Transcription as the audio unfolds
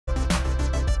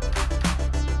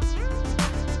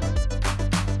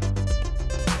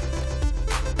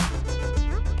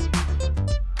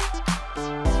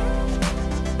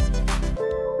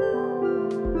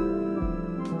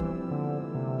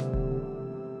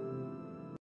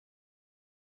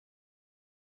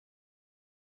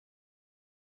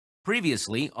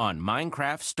Previously on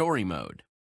Minecraft Story Mode.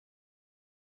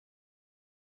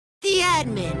 The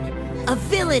admin, a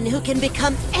villain who can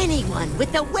become anyone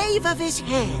with the wave of his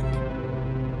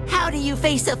hand. How do you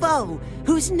face a foe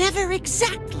who's never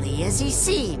exactly as he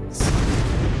seems?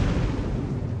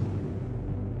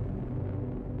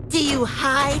 Do you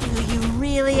hide who you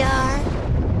really are?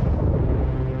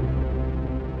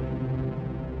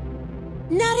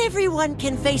 Not everyone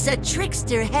can face a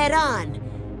trickster head-on.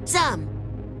 Some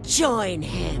join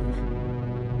him.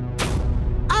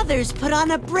 Others put on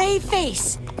a brave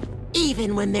face,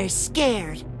 even when they're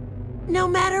scared. No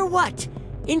matter what,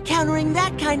 encountering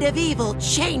that kind of evil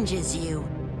changes you.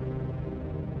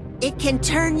 It can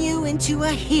turn you into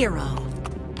a hero.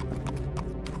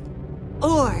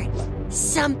 Or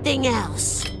something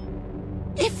else.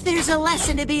 If there's a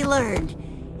lesson to be learned,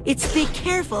 it's be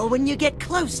careful when you get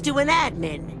close to an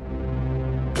admin.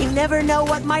 You never know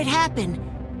what might happen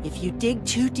if you dig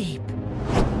too deep.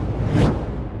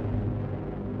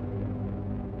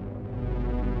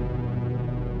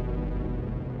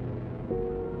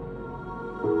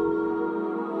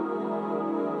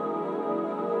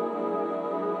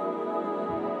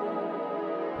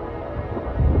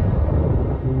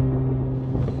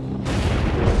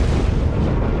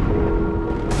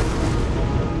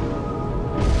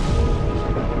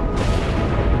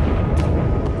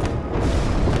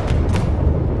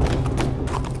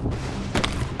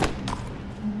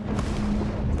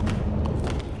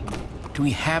 Do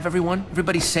we have everyone?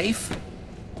 Everybody safe?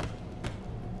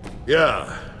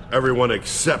 Yeah, everyone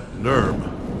except Nerm.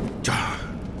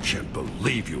 Can't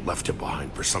believe you left him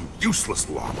behind for some useless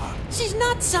llama. She's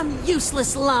not some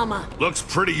useless llama. Looks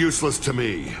pretty useless to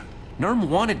me. Nerm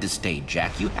wanted to stay,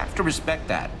 Jack. You have to respect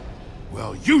that.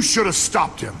 Well, you should have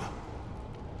stopped him.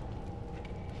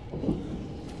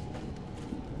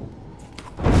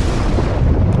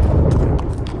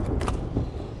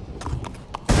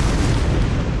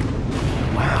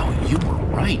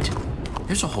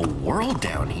 There's a whole world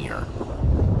down here.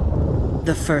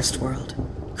 The first world.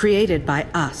 Created by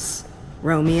us.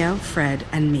 Romeo, Fred,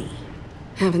 and me.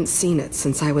 Haven't seen it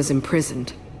since I was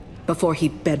imprisoned. Before he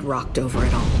bedrocked over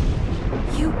it all.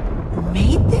 You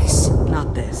made this?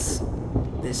 Not this.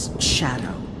 This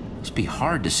shadow. Must be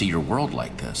hard to see your world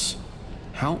like this.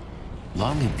 How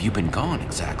long have you been gone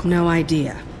exactly? No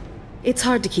idea. It's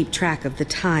hard to keep track of the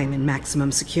time in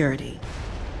maximum security.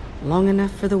 Long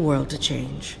enough for the world to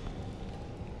change.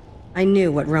 I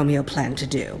knew what Romeo planned to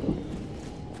do.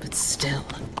 But still,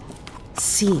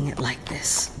 seeing it like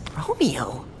this...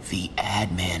 Romeo? The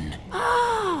admin.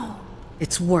 Oh!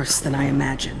 It's worse than I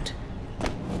imagined.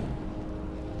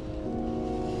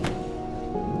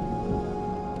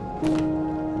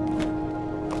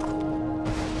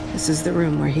 This is the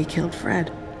room where he killed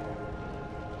Fred.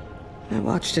 I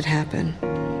watched it happen.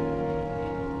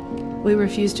 We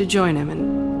refused to join him,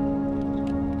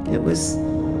 and it was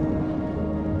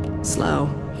slow.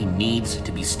 He needs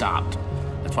to be stopped.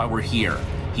 That's why we're here.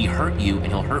 He hurt you, and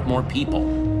he'll hurt more people.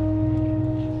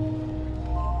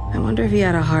 I wonder if he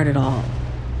had a heart at all.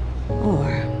 Or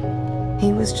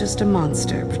he was just a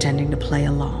monster pretending to play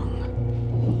along.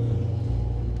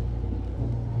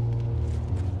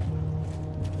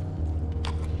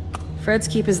 Fred's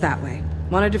keep is that way.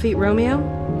 Want to defeat Romeo?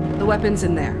 The weapon's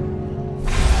in there.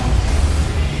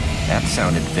 That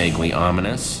sounded vaguely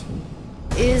ominous.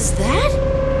 Is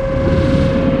that?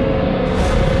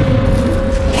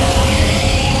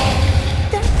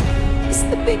 That is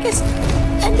the biggest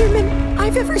Enderman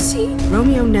I've ever seen.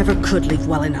 Romeo never could leave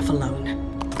well enough alone.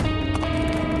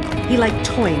 He liked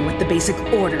toying with the basic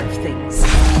order of things.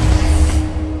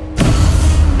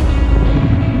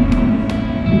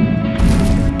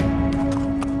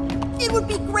 It would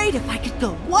be great if I could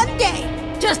go one day,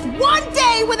 just one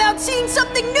day, without seeing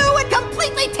something new and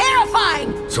completely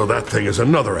terrifying! So that thing is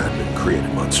another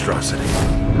admin-created monstrosity.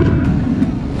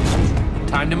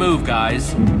 Time to move,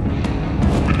 guys.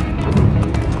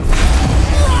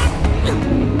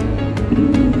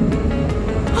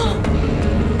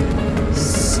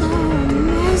 So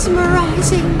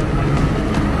mesmerizing.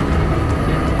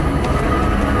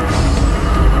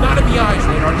 Not in the eyes,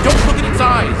 Radar. Don't look at its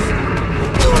eyes.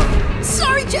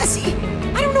 Sorry, Jesse.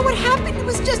 I don't know what happened. It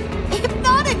was just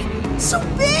hypnotic. So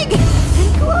big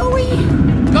and glowy.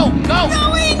 Go, go!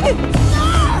 Going!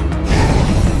 Ah!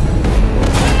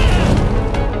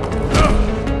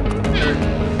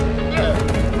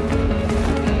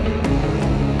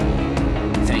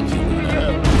 Thank you,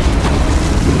 Luna.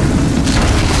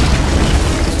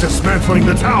 It's dismantling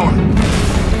the tower.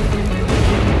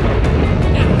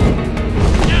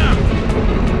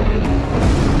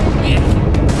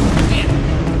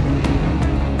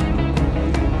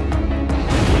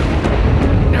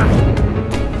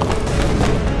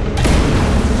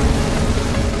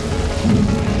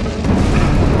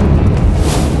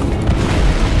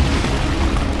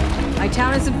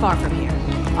 town isn't far from here.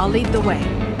 I'll lead the way.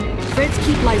 Fred's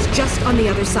keep lies just on the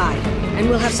other side, and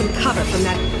we'll have some cover from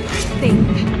that thing.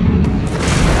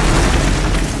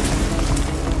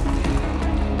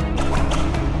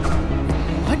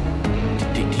 What?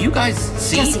 Do you guys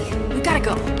see? Jesse, we gotta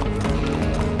go.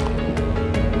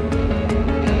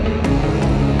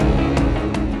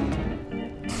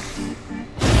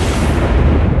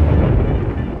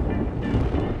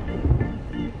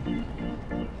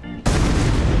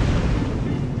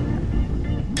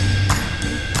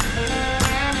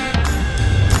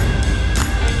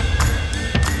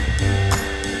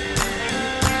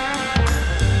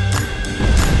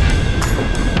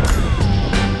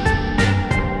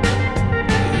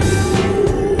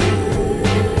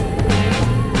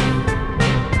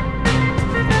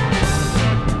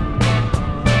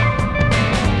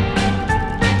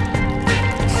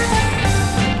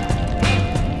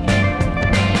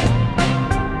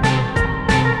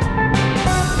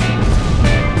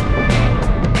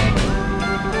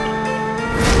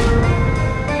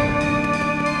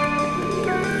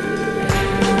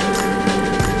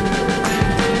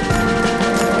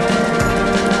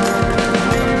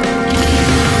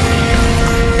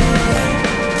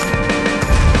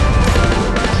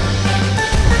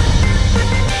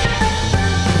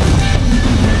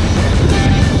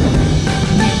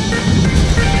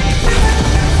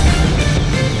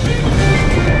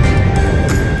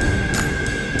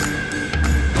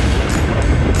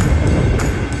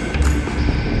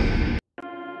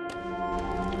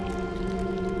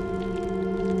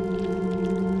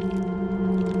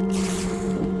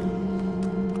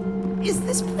 Is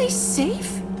this place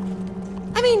safe?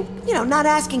 I mean, you know, not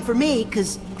asking for me,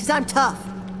 cause I'm tough.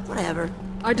 Whatever.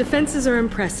 Our defenses are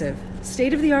impressive.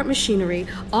 State-of-the-art machinery,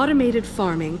 automated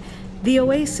farming. The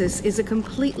Oasis is a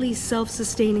completely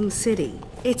self-sustaining city.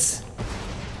 It's...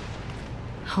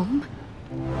 home?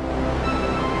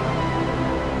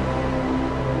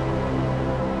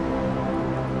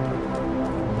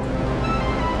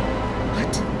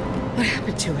 What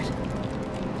happened to it?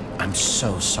 I'm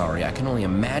so sorry. I can only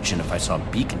imagine if I saw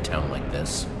Beacon Town like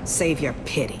this. Save your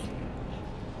pity.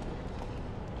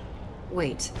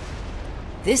 Wait.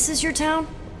 This is your town?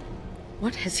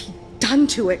 What has he done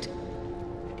to it?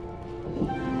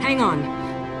 Hang on.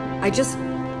 I just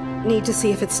need to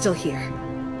see if it's still here.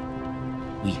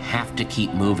 We have to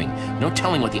keep moving. No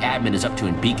telling what the admin is up to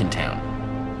in Beacon Town.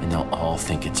 And they'll all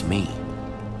think it's me.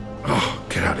 Oh,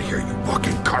 get out of here, you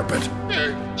walking carpet.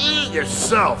 Eat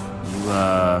yourself.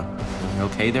 You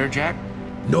okay there, Jack?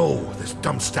 No, this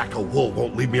dumb stack of wool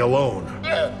won't leave me alone.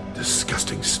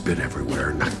 Disgusting spit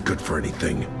everywhere, not good for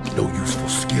anything. No useful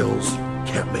skills,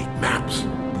 can't make maps.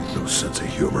 No sense of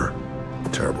humor.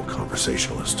 Terrible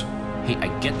conversationalist. Hey, I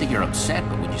get that you're upset,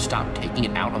 but would you stop taking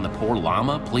it out on the poor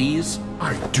llama, please?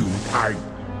 I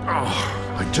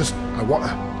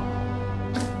want...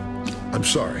 I'm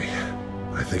sorry.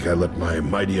 I think I let my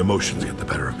mighty emotions get the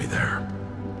better of me there.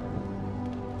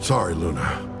 Sorry,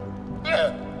 Luna. We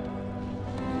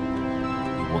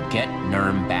will get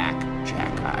Nurm back,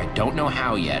 Jack. I don't know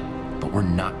how yet, but we're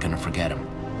not gonna forget him.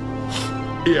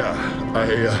 Yeah,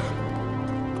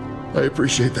 I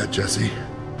appreciate that, Jesse.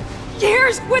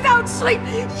 Years without sleep!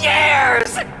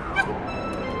 Years!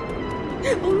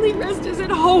 Only rest is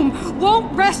at home.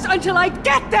 Won't rest until I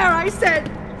get there, I said!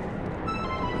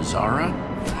 Zara?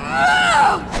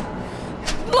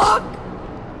 Look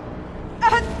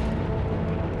at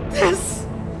this!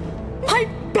 My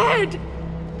bed!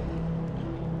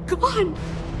 Gone!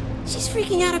 She's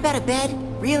freaking out about a bed?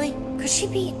 Really? Could she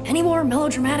be any more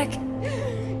melodramatic?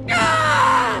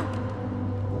 Ah!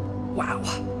 Wow.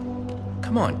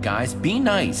 Come on, guys, be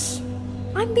nice.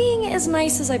 I'm being as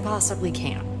nice as I possibly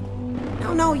can.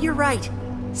 No, you're right.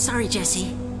 Sorry,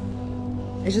 Jesse.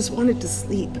 I just wanted to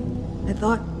sleep. I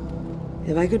thought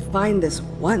if I could find this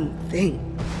one thing,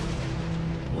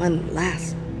 one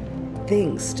last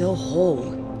thing still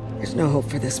whole, there's no hope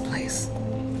for this place.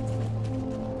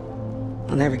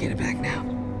 I'll never get it back now.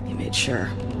 He made sure.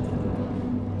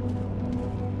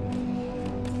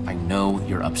 I know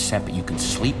you're upset, but you can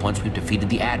sleep once we've defeated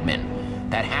the admin.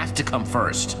 That has to come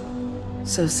first.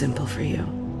 So simple for you.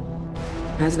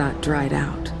 Has not dried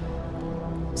out.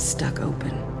 Stuck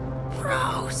open.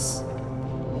 Gross.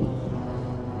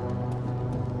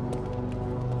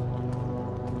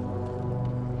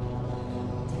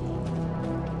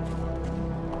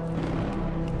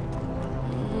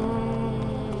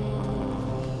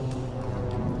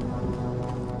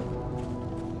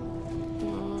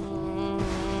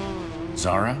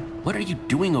 Zara, what are you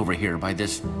doing over here by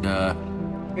this,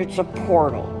 It's a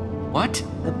portal. What?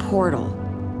 The portal.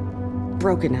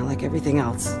 Broken now like everything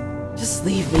else. Just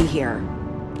leave me here.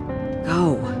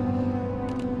 Go.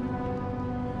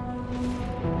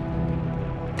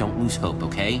 Don't lose hope,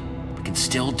 okay? We can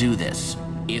still do this,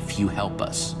 if you help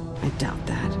us. I doubt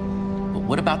that. But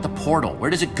what about the portal? Where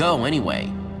does it go,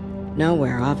 anyway?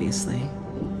 Nowhere, obviously.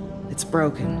 It's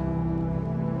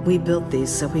broken. We built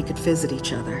these so we could visit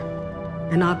each other.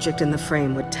 An object in the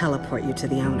frame would teleport you to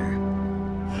the owner.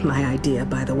 My idea,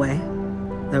 by the way,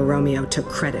 though Romeo took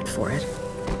credit for it.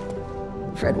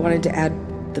 Fred wanted to add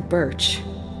the birch.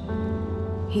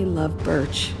 He loved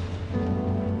birch.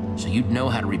 So you'd know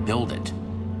how to rebuild it,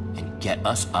 and get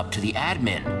us up to the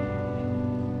admin.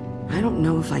 I don't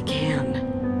know if I can.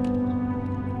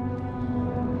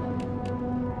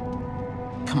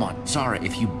 Come on, Zara,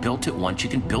 if you built it once, you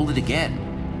can build it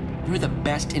again. You're the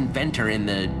best inventor in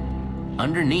the...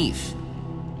 underneath.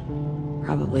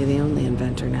 Probably the only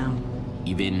inventor now.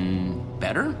 Even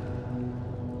better?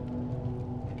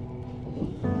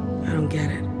 I don't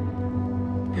get it.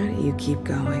 How do you keep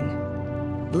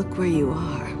going? Look where you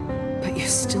are, but you're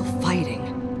still fighting.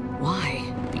 Why?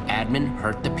 The admin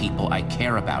hurt the people I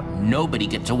care about. Nobody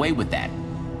gets away with that.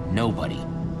 Nobody.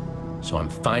 So I'm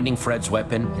finding Fred's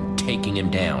weapon and taking him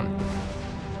down.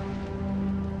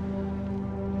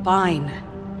 Fine.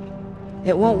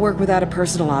 It won't work without a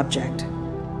personal object.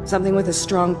 Something with a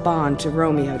strong bond to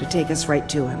Romeo to take us right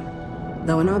to him.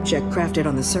 Though an object crafted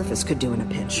on the surface could do in a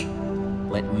pinch.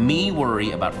 Let me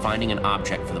worry about finding an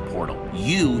object for the portal.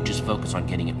 You just focus on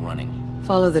getting it running.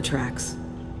 Follow the tracks.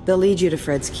 They'll lead you to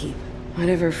Fred's keep.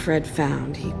 Whatever Fred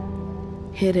found, he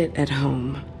hid it at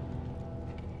home.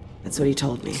 That's what he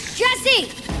told me.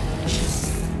 Jesse!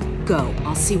 Go.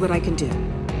 I'll see what I can do.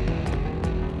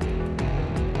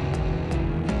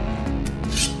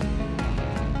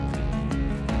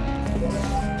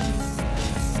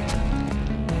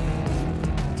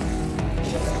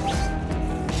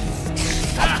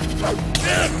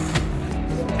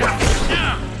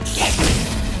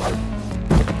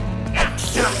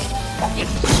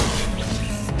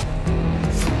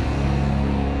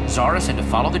 Zara said to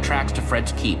follow the tracks to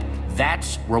Fred's keep.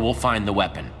 That's where we'll find the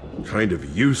weapon. Kind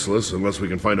of useless unless we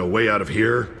can find a way out of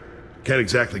here. Can't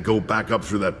exactly go back up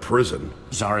through that prison.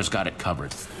 Zara's got it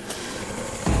covered.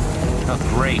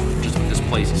 Oh, great. Just what this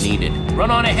place needed. Run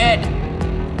on ahead!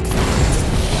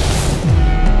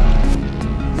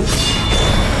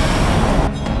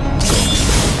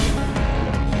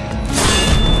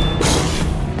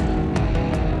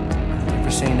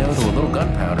 Never say no to a little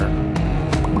gunpowder.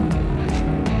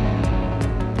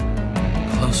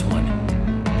 Close one.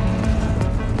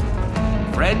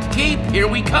 Fred's keep, here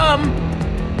we come!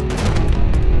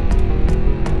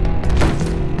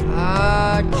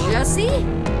 Jesse?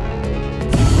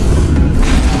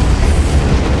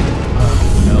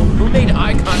 No. Who made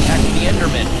eye contact with the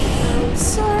Enderman?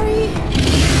 Sorry.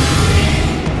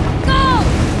 Go!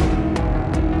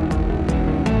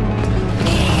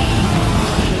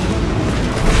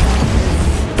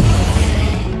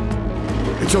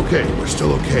 It's okay, we're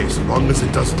still okay, so long as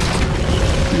it doesn't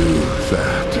do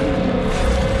that.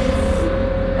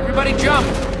 Everybody jump!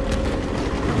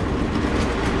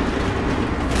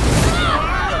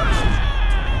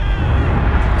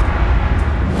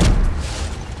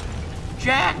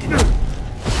 Jack!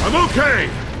 I'm okay!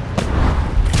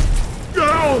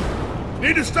 No!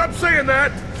 Need to stop saying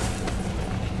that!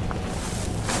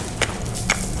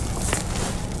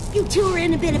 You two are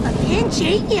in a bit of a pinch,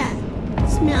 ain't ya?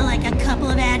 Smell like a couple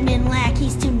of admin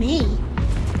lackeys to me.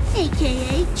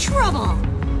 AKA trouble.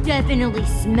 Definitely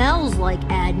smells like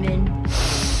admin.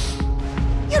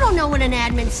 You don't know what an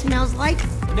admin smells like.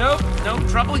 Nope, no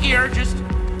trouble here, just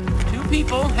two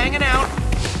people hanging out.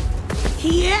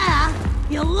 Yeah,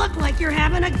 you look like you're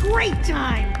having a great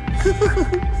time.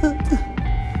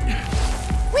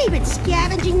 We've been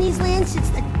scavenging these lands since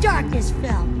the darkness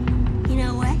fell. You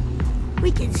know what?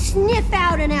 We can sniff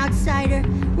out an outsider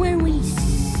when we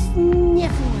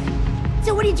sniff one.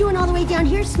 So what are you doing all the way down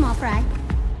here, small fry?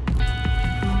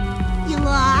 You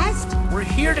lost? We're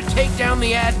here to take down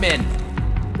the admin.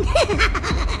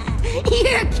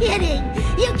 You're kidding!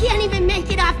 You can't even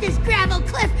make it off this gravel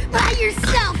cliff by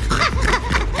yourself!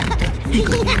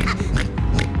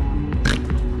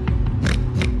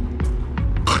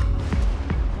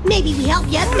 Maybe we help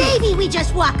you, maybe we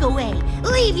just walk away.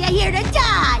 Leave you here to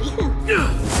die!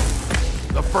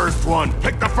 The first one!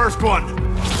 Pick the first one!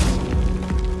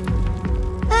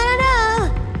 I don't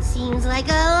know. Seems like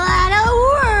a lot of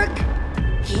work.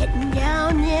 Getting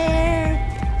down there,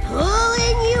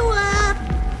 pulling you up.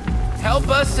 Help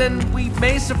us and we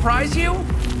may surprise you?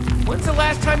 When's the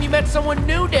last time you met someone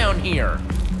new down here?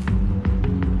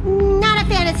 Not a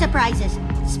fan of surprises,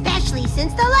 especially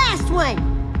since the last one.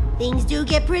 Things do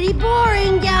get pretty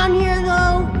boring down here,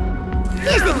 though.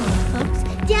 Here's the deal, folks.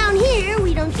 Down here,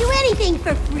 we don't do anything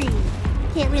for free.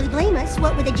 Can't really blame us,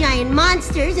 what with the giant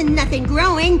monsters and nothing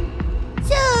growing.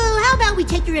 So, how about we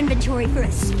take your inventory for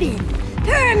a spin?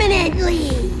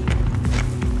 Permanently!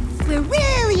 We're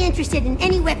really interested in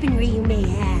any weaponry you may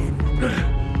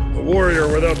have. A warrior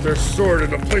without their sword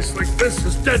in a place like this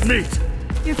is dead meat!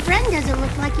 Your friend doesn't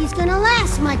look like he's gonna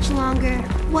last much longer.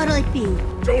 What'll it be?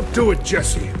 Don't do it,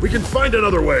 Jesse. We can find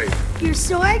another way. Your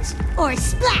swords? Or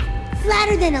splat!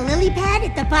 Flatter than a lily pad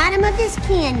at the bottom of this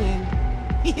canyon.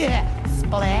 Yeah,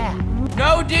 splat.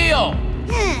 No deal!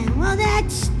 Yeah, well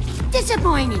that's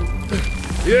disappointing.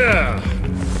 Yeah,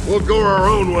 we'll go our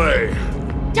own way.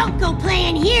 Don't go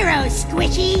playing heroes,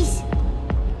 squishies!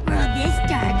 World this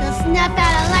dark will snuff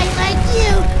out a light like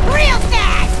you real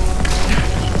fast!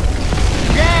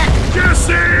 Jack!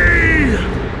 Jesse!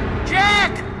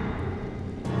 Jack!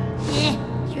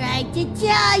 Tried to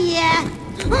tell ya.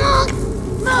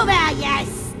 Move out, ya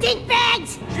stink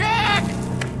bags! Jack!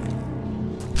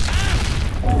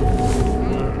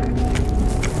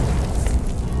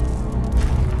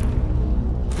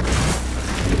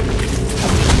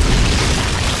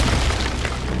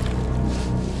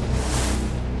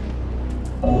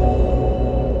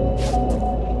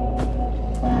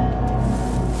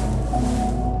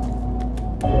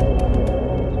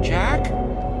 Jack?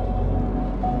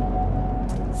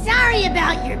 Sorry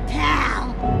about your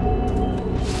pal.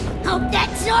 Hope that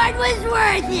sword was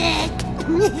worth it.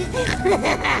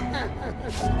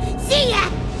 See ya!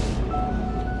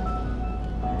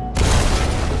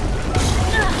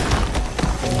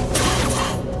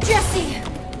 Jesse!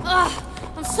 Ugh,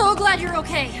 I'm so glad you're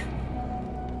okay.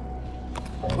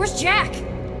 Where's Jack?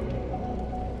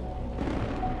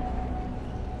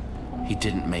 He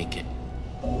didn't make it.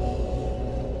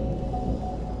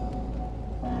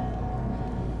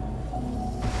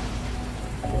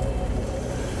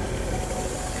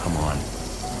 Come on.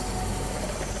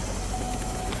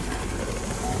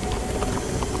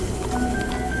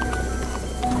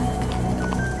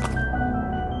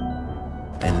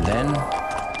 And then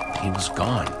he was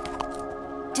gone.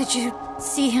 Did you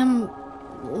see him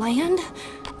land?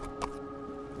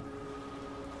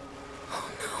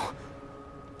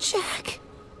 Jack.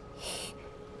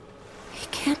 He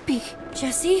can't be.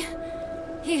 Jesse?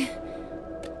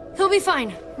 He'll be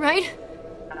fine, right?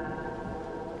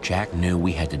 Jack knew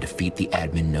we had to defeat the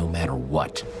admin no matter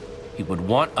what. He would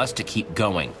want us to keep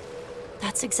going.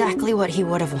 That's exactly what he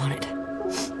would have wanted.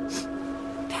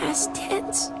 Past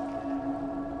tense.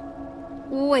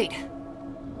 Wait,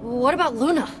 what about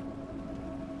Luna?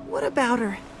 What about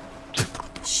her?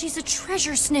 She's a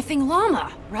treasure-sniffing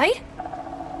llama, right?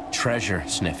 Treasure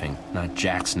sniffing, not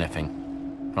Jack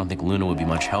sniffing. I don't think Luna would be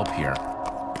much help here.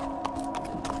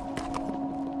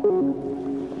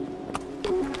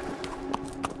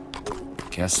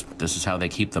 Guess this is how they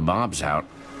keep the mobs out.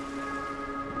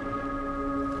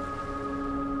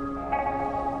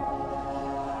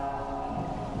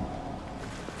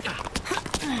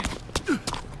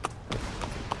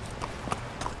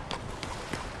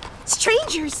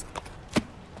 Strangers!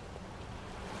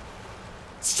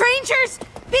 Strangers!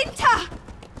 Binta!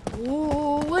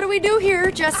 Ooh, what do we do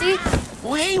here, Jesse?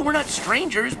 Well, hey, we're not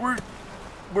strangers.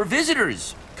 We're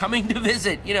visitors coming to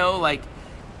visit. You know, like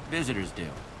visitors do.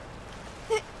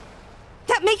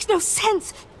 That makes no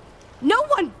sense. No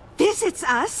one visits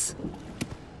us.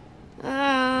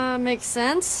 Makes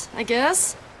sense, I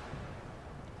guess.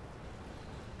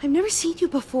 I've never seen you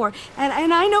before,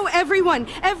 and I know everyone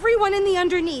in the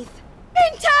underneath.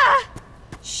 Binta!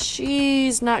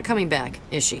 She's not coming back,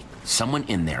 is she? Someone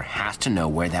in there has to know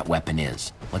where that weapon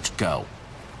is. Let's go.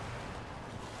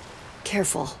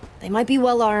 Careful. They might be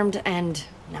well armed, and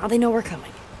now they know we're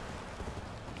coming.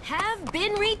 Have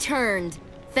been returned.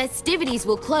 Festivities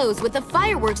will close with a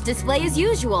fireworks display as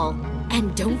usual.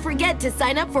 And don't forget to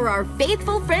sign up for our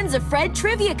Faithful Friends of Fred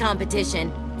trivia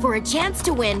competition for a chance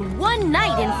to win one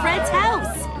night in Fred's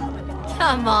house.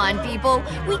 Come on, people.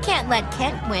 We can't let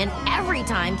Kent win every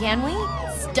time, can we?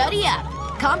 Study up.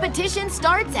 Competition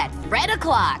starts at Fred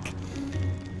o'clock.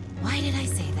 Why did I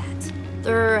say that?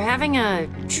 They're having a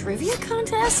trivia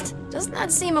contest? Doesn't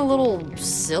that seem a little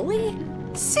silly?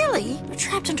 Silly? They're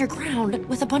trapped underground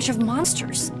with a bunch of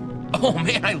monsters. Oh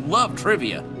man, I love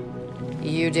trivia.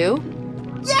 You do?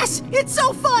 Yes, it's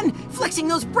so fun! Flexing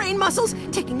those brain muscles,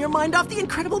 taking your mind off the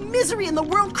incredible misery in the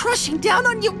world crushing down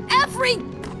on you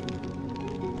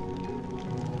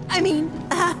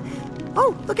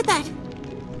oh, look at that.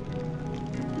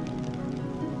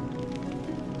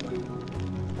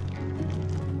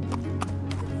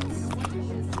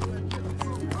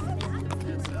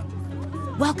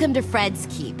 Welcome to Fred's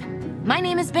Keep. My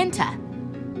name is Binta.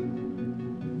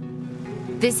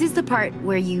 This is the part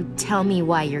where you tell me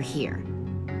why you're here.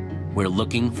 We're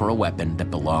looking for a weapon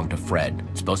that belonged to Fred.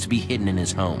 It's supposed to be hidden in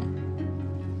his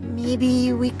home.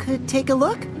 Maybe we could take a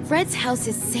look? Fred's house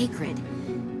is sacred.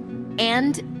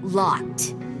 And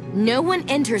locked. No one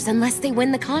enters unless they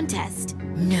win the contest.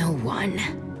 No one.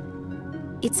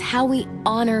 It's how we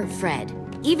honor Fred.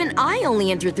 Even I only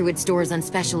enter through its doors on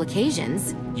special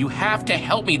occasions. You have to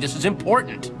help me. This is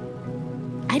important.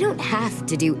 I don't have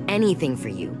to do anything for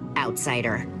you,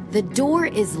 outsider. The door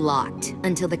is locked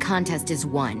until the contest is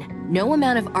won. No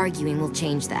amount of arguing will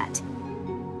change that.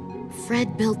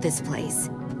 Fred built this place,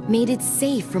 made it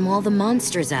safe from all the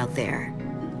monsters out there.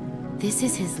 This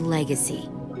is his legacy,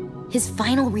 his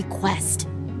final request.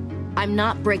 I'm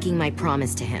not breaking my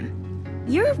promise to him.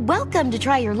 You're welcome to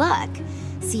try your luck.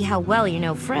 See how well you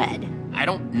know Fred. I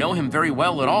don't know him very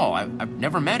well at all. I've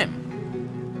never met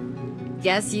him.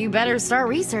 Guess you better start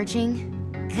researching.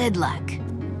 Good luck.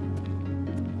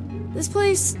 This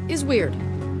place is weird.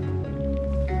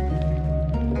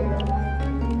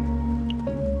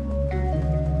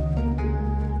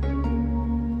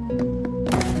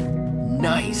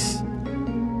 Nice.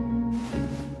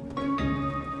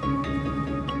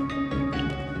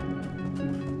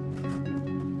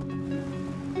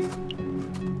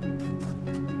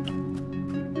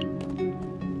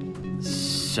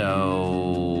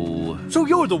 So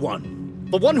you're the one.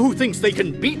 The one who thinks they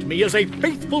can beat me as a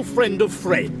faithful friend of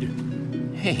Fred.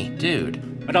 Hey, dude.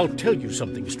 And I'll tell you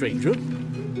something, stranger.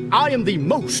 I am the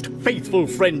most faithful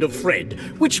friend of Fred,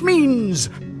 which means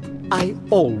I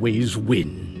always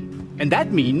win. And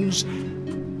that means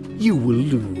you will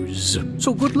lose.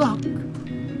 So good luck.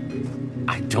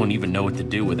 I don't even know what to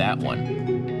do with that one.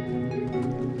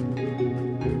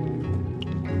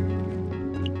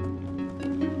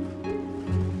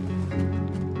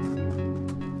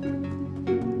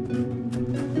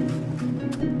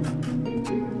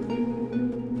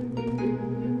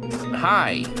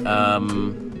 Hi,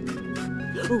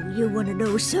 Oh, you want to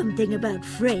know something about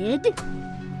Fred?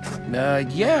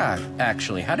 Yeah,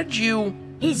 actually. How did you...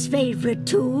 His favorite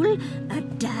tool? A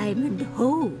diamond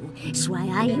hoe. It's why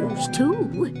I use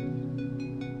two.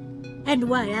 And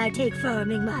why I take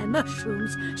farming my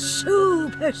mushrooms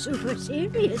super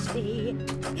seriously.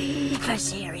 For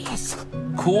serious.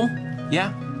 Cool?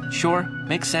 Yeah, sure.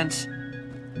 Makes sense.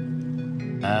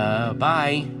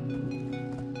 Bye.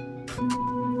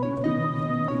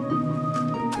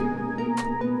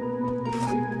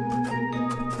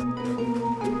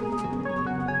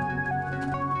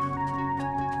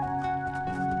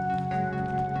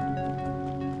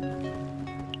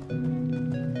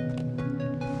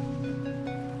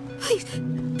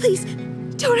 Please,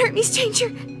 don't hurt me, stranger.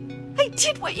 I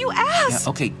did what you asked. Yeah,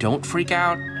 okay, don't freak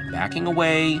out. I'm backing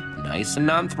away, nice and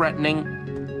non-threatening.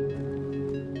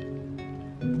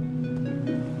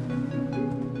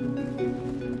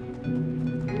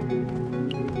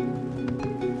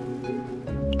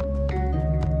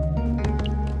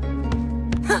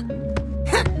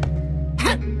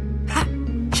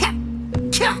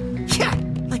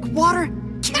 Like water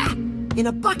in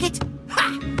a bucket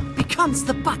becomes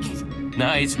the bucket.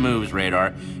 Nice moves,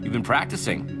 Radar. You've been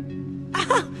practicing.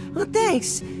 Well,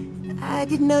 thanks. I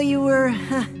didn't know you were...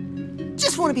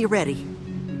 just want to be ready.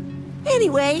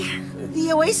 Anyway,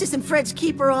 the Oasis and Fred's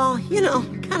Keep are all,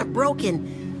 kind of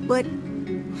broken. But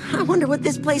I wonder what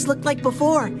this place looked like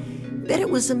before. Bet it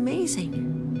was amazing.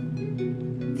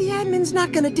 The admin's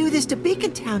not gonna do this to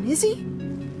Beacon Town, is he?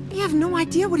 You have no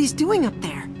idea what he's doing up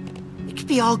there. It could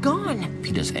be all gone. If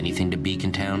he does anything to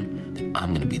Beacon Town, then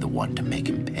I'm gonna be the one to make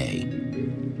him pay.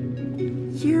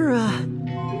 You're,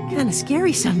 kind of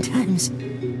scary sometimes.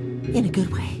 In a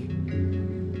good way.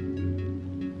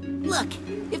 Look,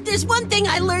 if there's one thing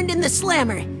I learned in the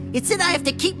Slammer, it's that I have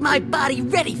to keep my body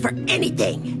ready for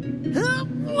anything.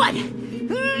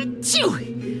 1, 2,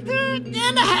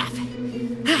 and a half.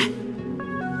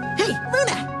 Hey,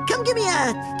 Luna, come give me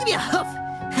a hoof.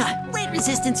 Weight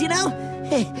resistance,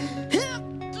 Hey.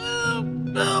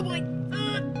 Oh, boy.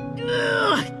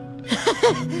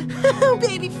 Oh,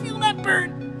 baby, feel that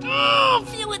burn. Oh,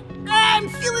 feel it. I'm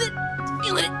feeling it.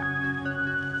 Feeling it.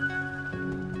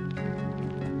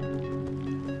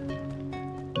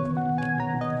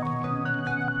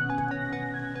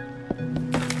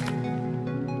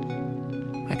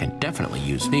 I can definitely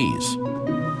use these.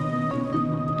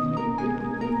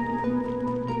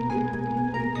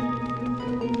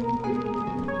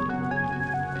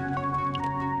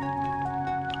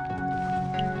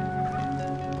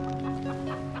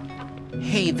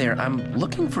 Hey there, I'm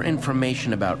looking for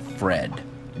information about Fred.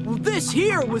 Well, this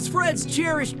here was Fred's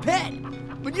cherished pet,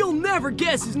 but you'll never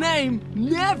guess his name.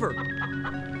 Never.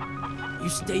 You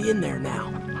stay in there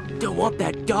now. Don't want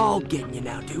that dog getting you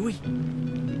now, do we?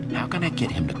 How can I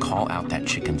get him to call out that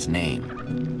chicken's name?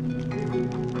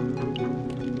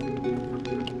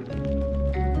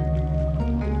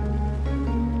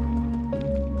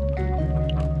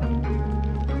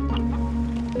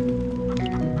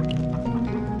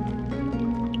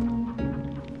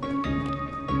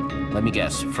 Let me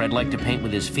guess, Fred liked to paint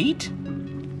with his feet?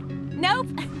 Nope.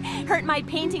 Hurt my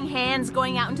painting hands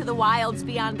going out into the wilds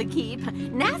beyond the keep.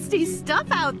 Nasty stuff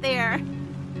out there.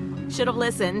 Should have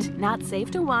listened. Not safe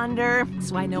to wander.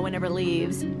 That's why no one ever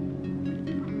leaves.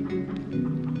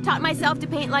 Taught myself to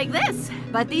paint like this,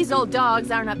 but these old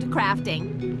dogs aren't up to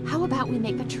crafting. How about we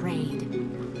make a trade?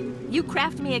 You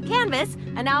craft me a canvas,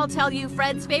 and I'll tell you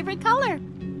Fred's favorite color.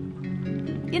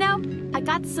 You know, I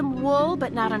got some wool,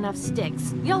 but not enough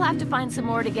sticks. You'll have to find some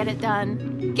more to get it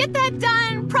done. Get that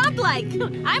done, prompt-like.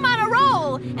 I'm on a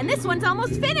roll, and this one's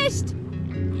almost finished.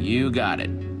 You got it.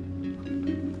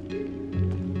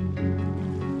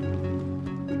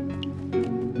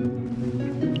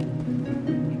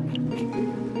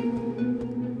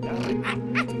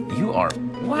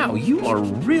 Wow, you are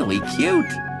really cute.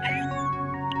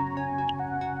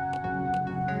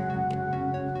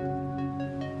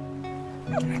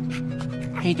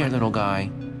 Hey there, little guy.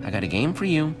 I got a game for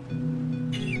you.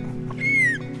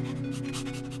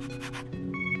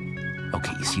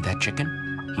 Okay, you see that chicken?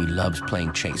 He loves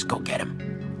playing chase. Go get him.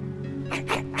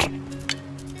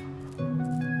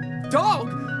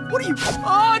 Dog? What are you...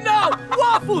 Oh, no!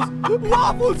 Waffles!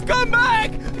 Waffles, come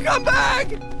back! Come back!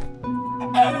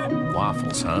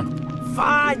 Waffles, huh?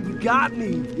 Fine, you got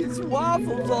me. It's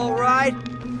Waffles, all right.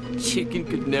 Chicken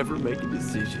could never make a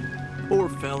decision. Poor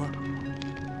fella.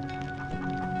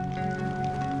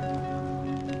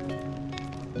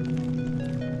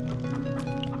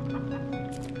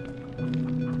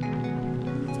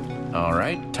 All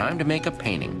right, time to make a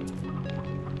painting.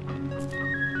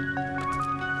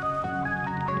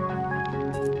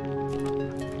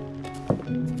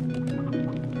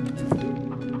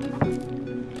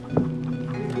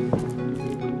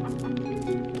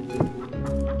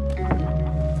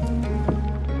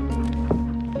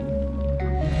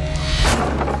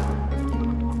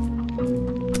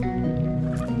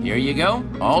 Here you go,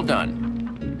 all done.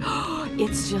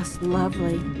 It's just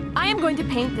lovely. I am going to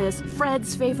paint this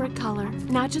Fred's favorite color,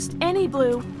 not just any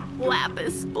blue,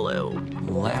 lapis blue.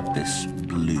 Lapis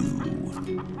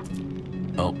blue.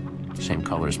 Oh, same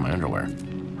color as my underwear.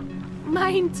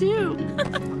 Mine too.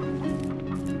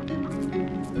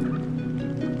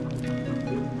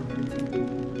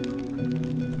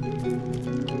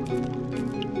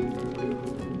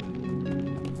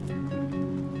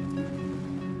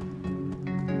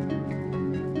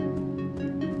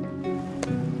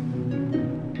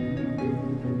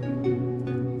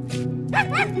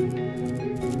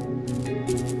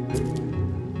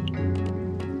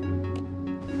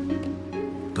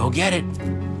 Go get it.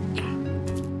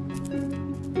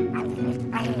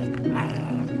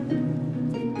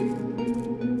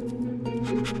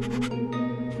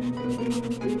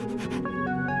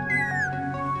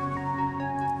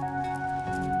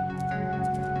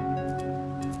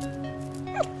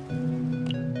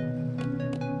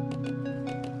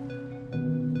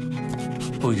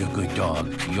 Oh, you're a good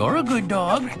dog. You're a good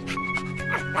dog.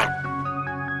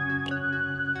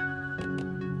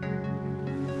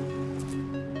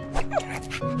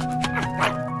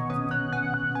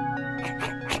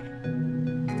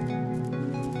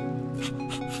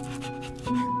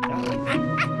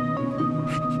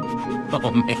 Oh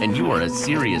man, you are a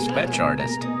serious fetch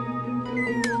artist.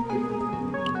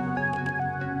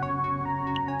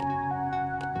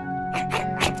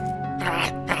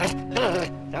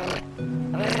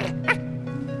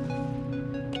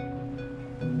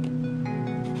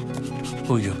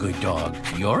 Oh, you're a good dog.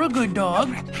 You're a good dog.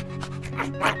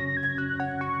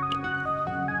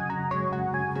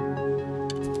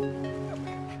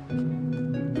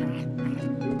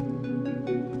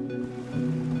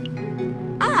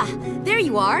 There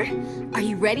you are. Are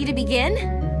you ready to begin?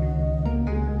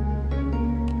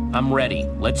 I'm ready.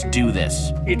 Let's do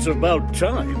this. It's about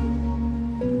time.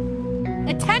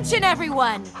 Attention,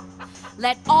 everyone!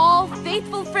 Let all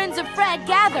faithful friends of Fred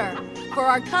gather, for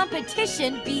our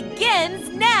competition begins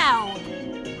now!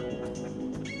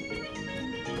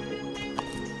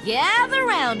 Gather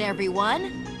round,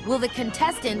 everyone. Will the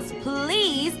contestants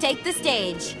please take the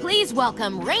stage? Please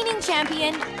welcome reigning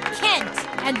champion, Kent.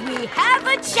 And we have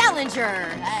a challenger.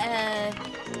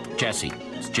 Jesse.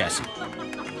 It's Jesse.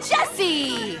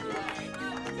 Jesse!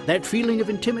 That feeling of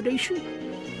intimidation?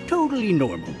 Totally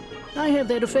normal. I have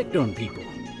that effect on people.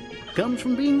 Comes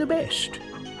from being the best.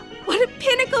 What a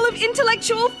pinnacle of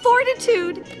intellectual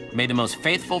fortitude! May the most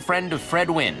faithful friend of Fred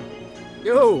win.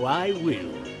 Oh, I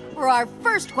will. For our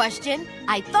first question,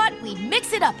 I thought we'd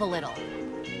mix it up a little.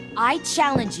 I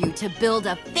challenge you to build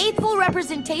a faithful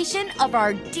representation of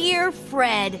our dear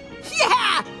Fred.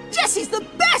 Yeah! Jesse's the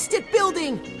best at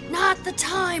building! Not the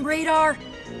time, Radar.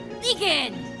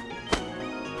 Begin!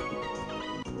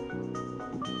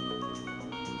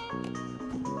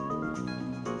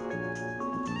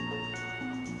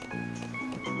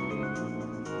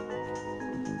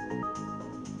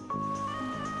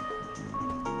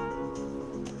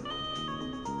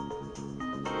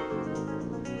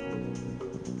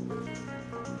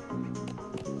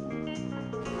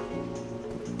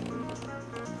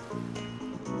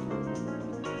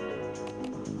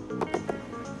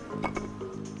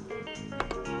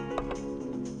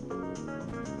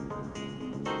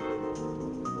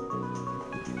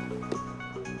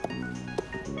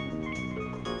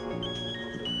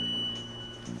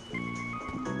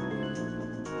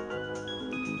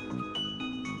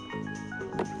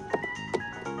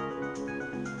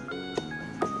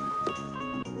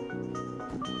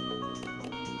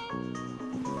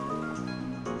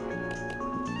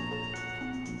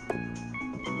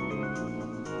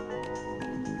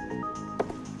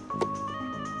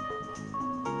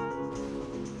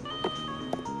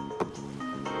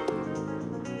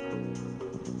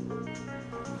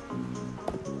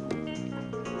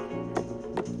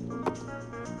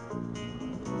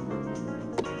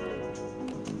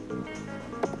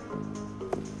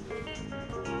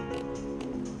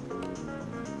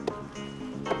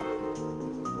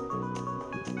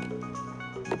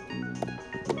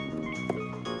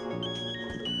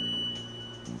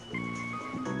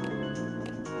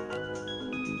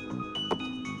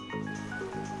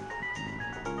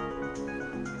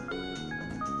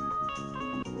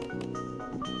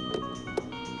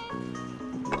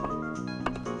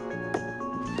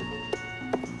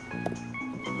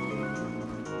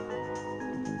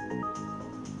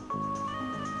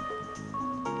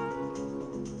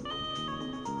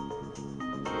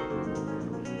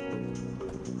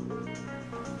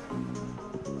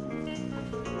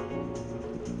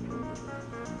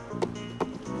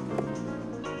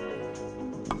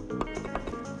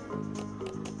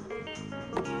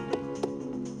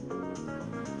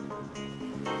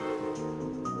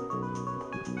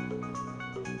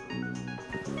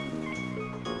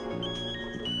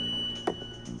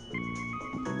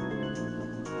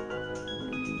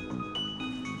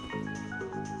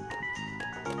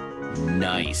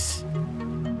 Nice.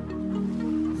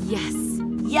 Yes,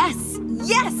 yes,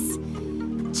 yes!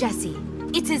 Jesse,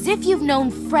 it's as if you've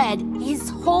known Fred his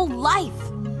whole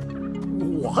life.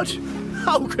 What?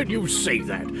 How can you say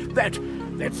that?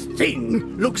 That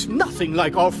thing looks nothing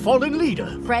like our fallen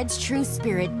leader. Fred's true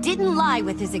spirit didn't lie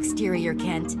with his exterior,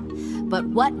 Kent, but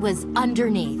what was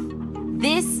underneath.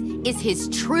 This is his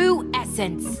true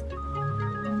essence.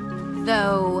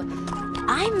 Though,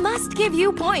 I must give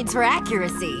you points for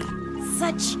accuracy.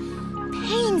 Such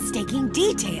painstaking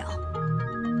detail.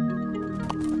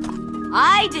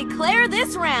 I declare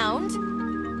this round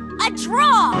a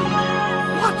draw!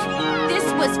 What? This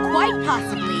was quite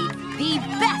possibly the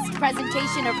best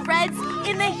presentation of Fred's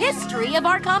in the history of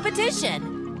our competition.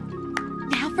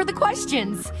 Now for the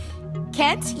questions.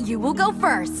 Kent, you will go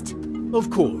first.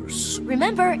 Of course.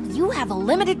 Remember, you have a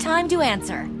limited time to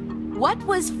answer. What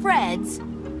was Fred's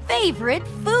favorite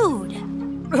food?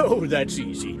 Oh, that's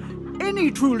easy.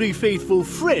 Any truly faithful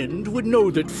friend would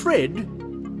know that Fred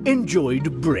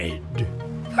enjoyed bread.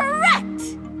 Correct!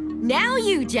 Now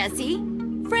you, Jesse.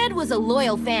 Fred was a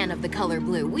loyal fan of the color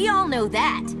blue. We all know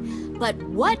that. But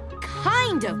what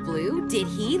kind of blue did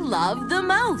he love the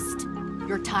most?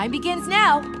 Your time begins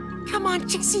now. Come on,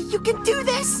 Jesse, you can do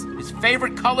this! His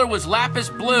favorite color was lapis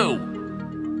blue.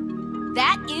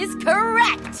 That is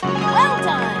correct! Well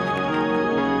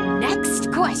done!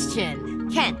 Next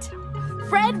question. Kent,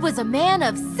 Fred was a man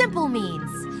of simple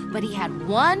means, but he had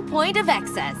 1 point of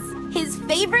excess. His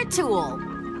favorite tool.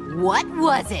 What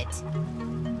was it?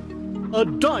 A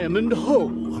diamond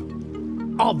hoe.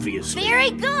 Obviously.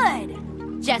 Very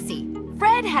good! Jesse,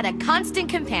 Fred had a constant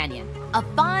companion, a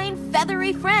fine,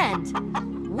 feathery friend.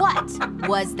 What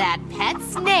was that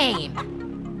pet's name?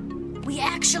 We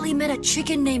actually met a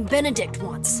chicken named Benedict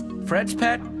once. Fred's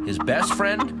pet, his best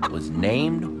friend, was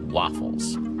named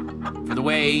Waffles. For the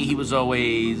way he was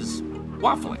always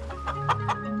waffling.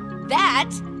 That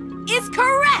is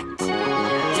correct!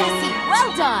 Jesse,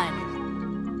 well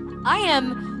done! I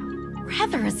am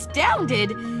rather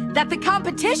astounded that the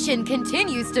competition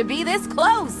continues to be this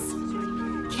close.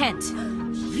 Kent,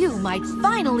 you might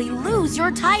finally lose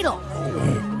your title.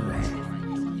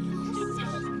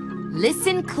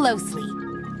 Listen closely,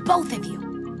 both of you.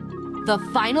 The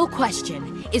final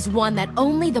question is one that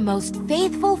only the most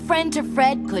faithful friend to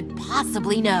Fred could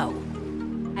possibly know.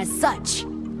 As such,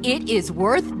 it is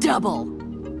worth double.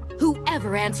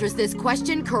 Whoever answers this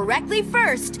question correctly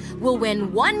first will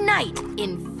win one night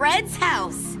in Fred's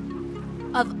house.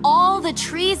 Of all the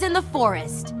trees in the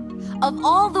forest, of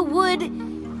all the wood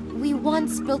we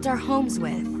once built our homes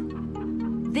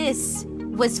with, this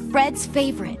was Fred's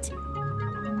favorite.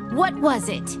 What was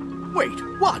it?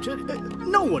 Wait, what?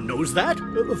 No one knows that.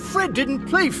 Fred didn't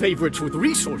play favorites with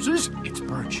resources. It's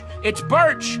Birch. It's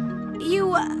Birch!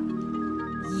 You,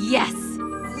 yes.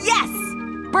 Yes!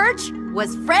 Birch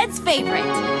was Fred's favorite.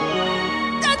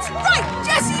 That's right!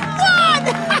 Jesse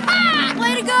won!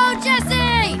 Way to go,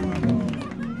 Jesse!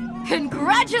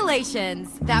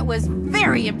 Congratulations! That was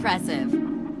very impressive.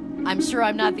 I'm sure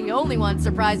I'm not the only one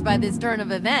surprised by this turn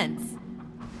of events.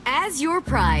 As your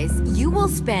prize, you will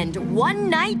spend one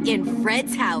night in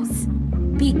Fred's house.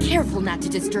 Be careful not to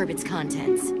disturb its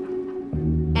contents.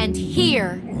 And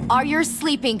here are your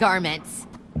sleeping garments.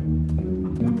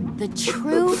 The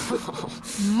true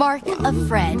mark of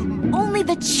Fred. Only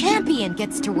the champion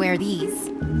gets to wear these.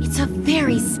 It's a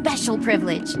very special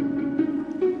privilege.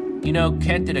 You know,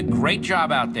 Kent did a great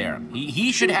job out there.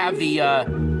 He should have the,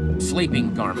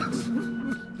 sleeping garments.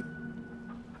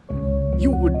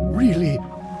 You would really...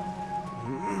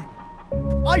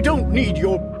 I don't need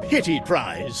your pity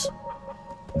prize.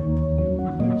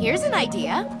 Here's an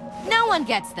idea. No one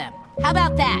gets them. How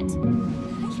about that?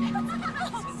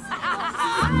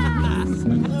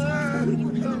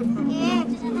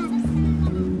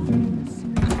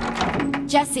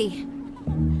 Jesse,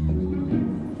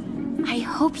 I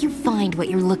hope you find what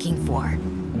you're looking for.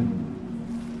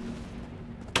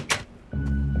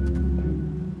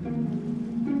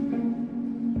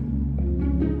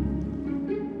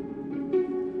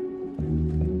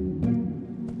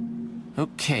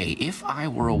 Okay, if I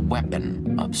were a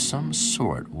weapon of some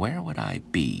sort, where would I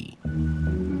be?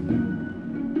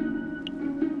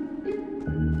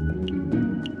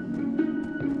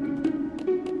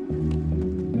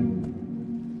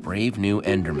 Brave New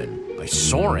Enderman by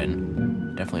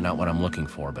Soren. Definitely not what I'm looking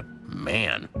for, but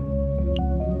man.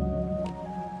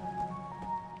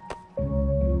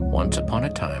 Once upon a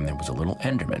time, there was a little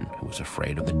Enderman who was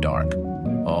afraid of the dark.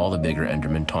 All the bigger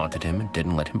Endermen taunted him and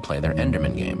didn't let him play their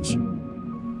Enderman games.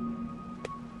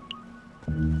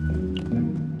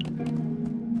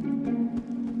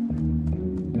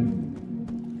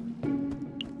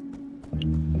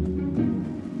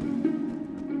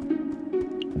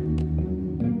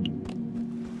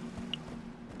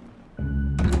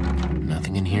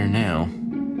 Nothing in here now,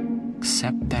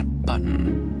 except that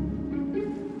button.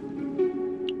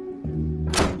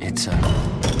 It's a...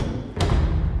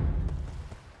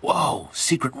 Whoa,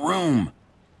 secret room!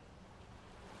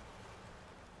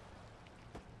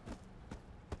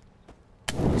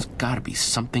 There's gotta be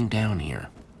something down here.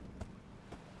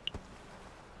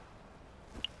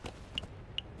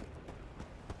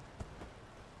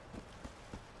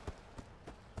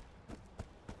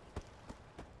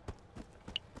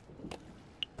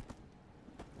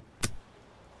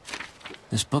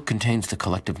 This book contains the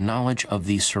collective knowledge of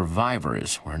the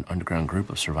survivors. We're an underground group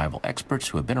of survival experts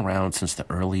who have been around since the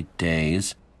early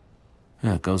days.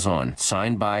 It goes on.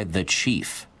 Signed by the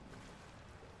Chief.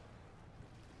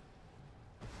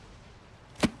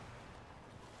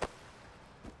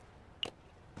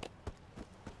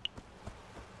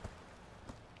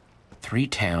 Three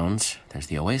towns. There's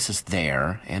the Oasis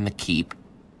there, and the Keep.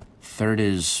 Third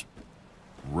is...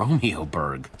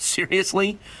 Romeoburg.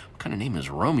 Seriously? What kind of name is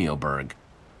Romeoburg?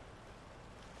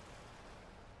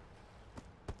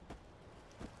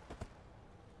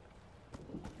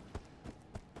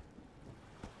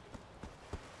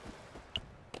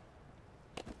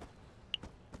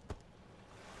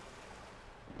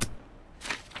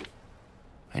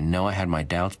 I know I had my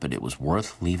doubts, but it was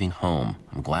worth leaving home.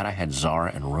 I'm glad I had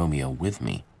Zara and Romeo with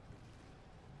me.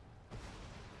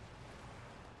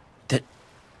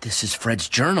 This is Fred's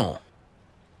journal.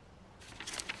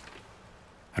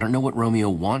 I don't know what Romeo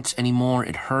wants anymore.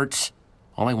 It hurts.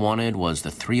 All I wanted was the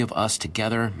three of us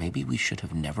together. Maybe we should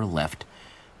have never left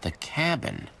the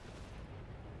cabin.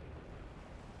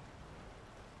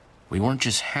 We weren't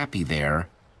just happy there.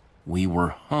 We were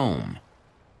home.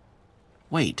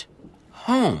 Wait,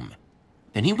 home?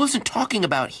 Then he wasn't talking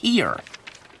about here.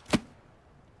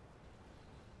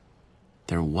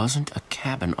 There wasn't a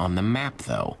cabin on the map,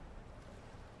 though.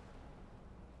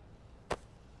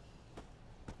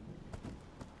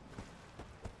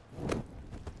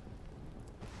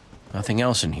 Nothing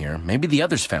else in here. Maybe the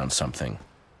others found something.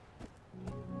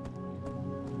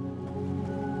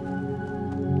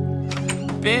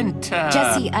 Binta!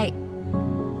 Jesse,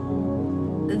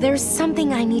 there's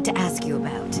something I need to ask you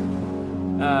about.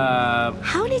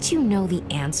 How did you know the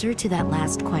answer to that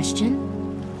last question?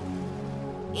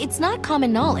 It's not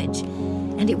common knowledge,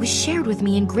 and it was shared with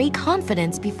me in great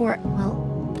confidence before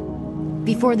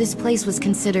this place was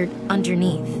considered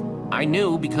underneath. I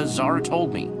knew because Zara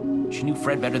told me. She knew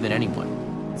Fred better than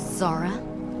anyone. Zara?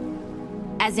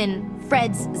 As in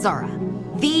Fred's Zara.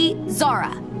 The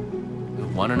Zara. The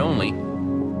one and only.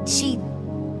 She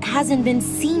hasn't been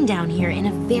seen down here in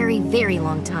a very, very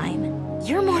long time.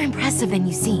 You're more impressive than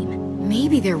you seem.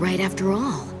 Maybe they're right after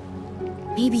all.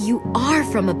 Maybe you are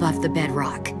from above the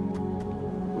bedrock.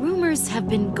 Rumors have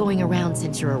been going around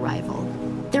since your arrival.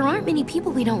 There aren't many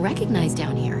people we don't recognize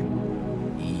down here.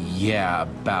 Yeah,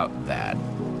 about that.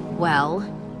 Well,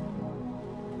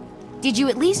 did you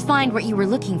at least find what you were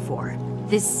looking for?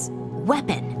 This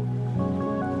weapon?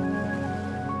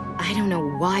 I don't know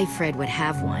why Fred would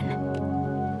have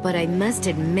one, but I must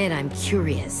admit I'm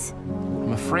curious.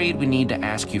 I'm afraid we need to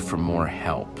ask you for more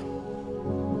help.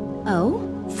 Oh?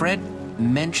 Fred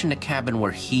mentioned a cabin where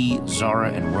he,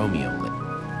 Zara, and Romeo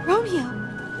live. Romeo?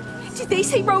 Did they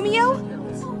say Romeo?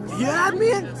 The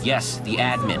admin? Yes, the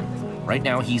admin. Right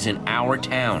now he's in our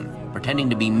town, pretending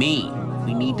to be me.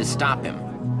 We need to stop him.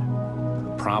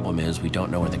 Problem is, we don't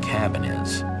know where the cabin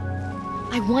is.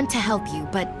 I want to help you,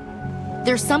 but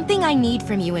there's something I need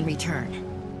from you in return.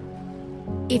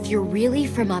 If you're really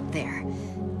from up there,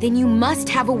 then you must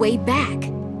have a way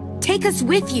back. Take us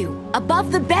with you,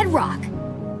 above the bedrock.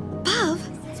 Above?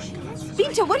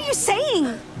 Binta, what are you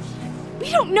saying? We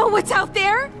don't know what's out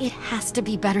there. It has to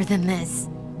be better than this.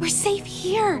 We're safe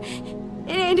here.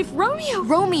 And if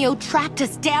Romeo trapped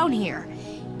us down here.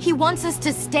 He wants us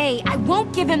to stay. I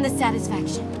won't give him the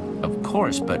satisfaction. Of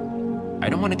course, but I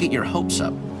don't want to get your hopes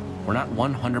up. We're not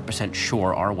 100%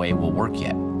 sure our way will work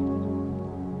yet.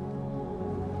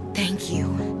 Thank you.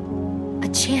 A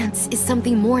chance is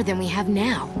something more than we have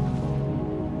now.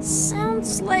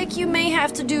 Sounds like you may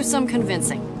have to do some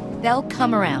convincing. They'll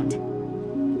come around.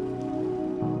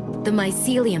 The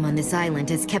mycelium on this island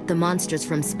has kept the monsters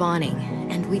from spawning,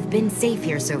 and we've been safe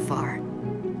here so far.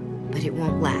 But it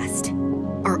won't last.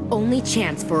 Our only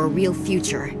chance for a real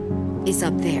future is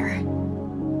up there.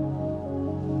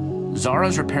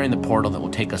 Zara's repairing the portal that will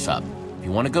take us up. If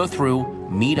you want to go through,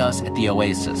 meet us at the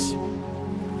Oasis.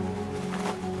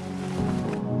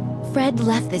 Fred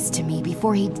left this to me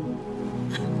before he...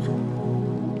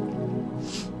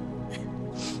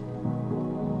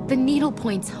 The needle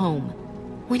points home.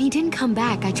 When he didn't come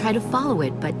back, I tried to follow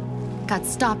it, but got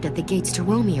stopped at the gates to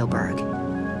Romeoburg.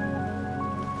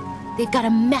 They've got a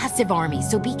massive army,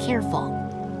 so be careful.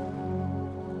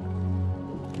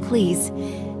 Please,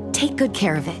 take good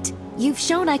care of it. You've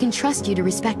shown I can trust you to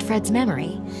respect Fred's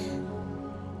memory.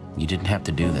 You didn't have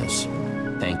to do this.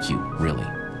 Thank you, really.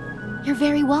 You're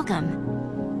very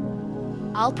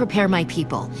welcome. I'll prepare my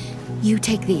people. You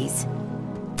take these.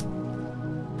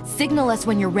 Signal us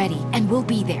when you're ready, and we'll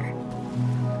be there.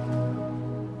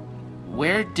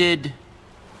 Where did...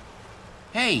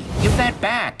 Hey, give that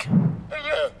back!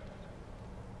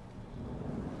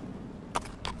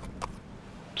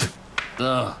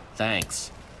 Ugh,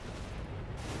 thanks.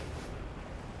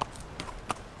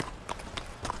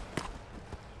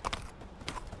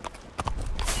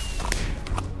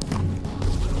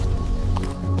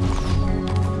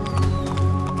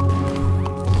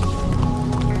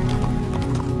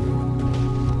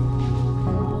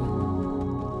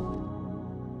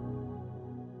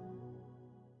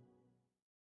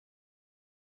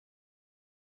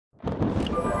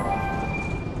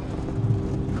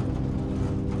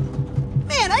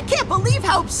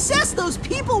 How obsessed those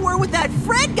people were with that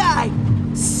Fred guy!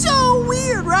 So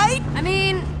weird, right? I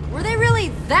mean, were they really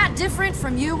that different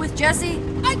from you with Jesse?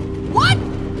 What?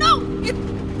 No!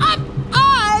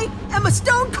 I am a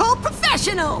stone cold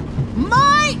professional!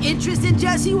 My interest in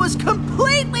Jesse was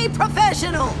completely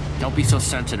professional! Don't be so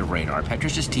sensitive, Radar.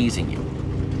 Petra's just teasing you.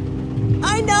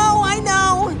 I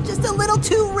know! Just a little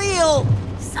too real!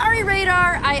 Sorry,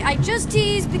 Radar. I just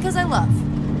tease because I love.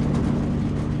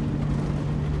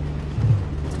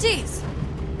 Tease.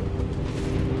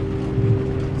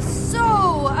 So,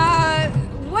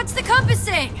 what's the compass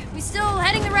saying? We still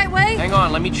heading the right way? Hang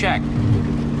on, let me check.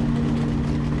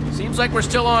 Seems like we're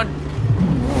still on.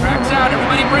 Tracks out,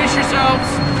 everybody brace yourselves!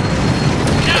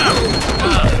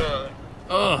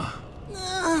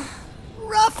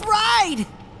 Rough ride!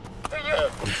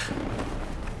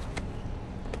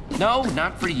 No,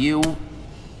 not for you.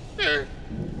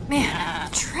 Man,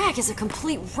 the track is a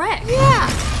complete wreck. Yeah!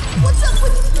 What's up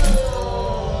with...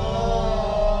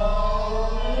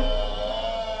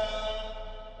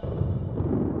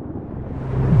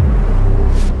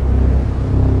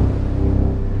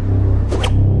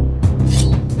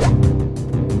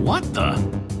 What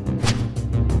the?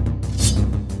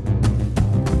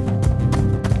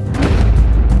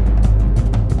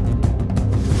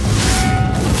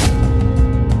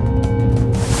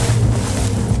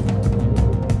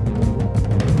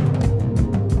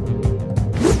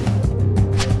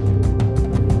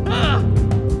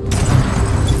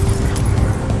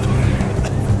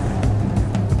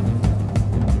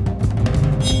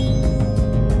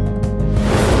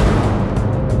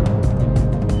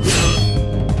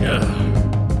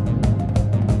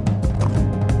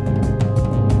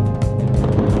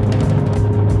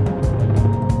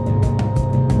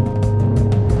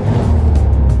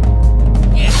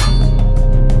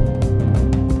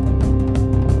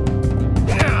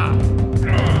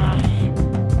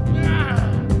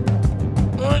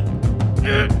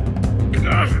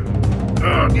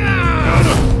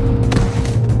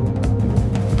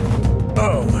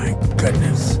 Oh my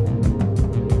goodness.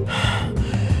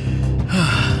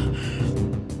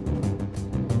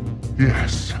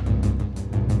 Yes.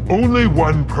 Only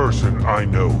one person I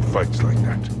know fights like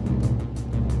that.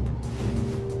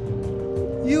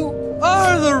 You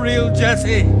are the real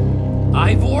Jesse!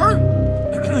 Ivor?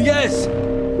 Yes,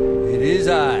 it is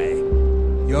I,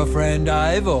 your friend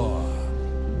Ivor.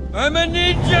 I'm a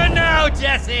ninja now,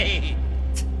 Jesse!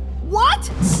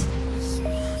 What?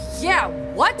 Yeah,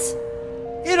 what?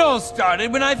 It all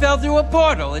started when I fell through a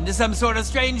portal into some sort of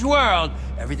strange world.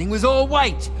 Everything was all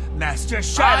white. Master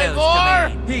Shadows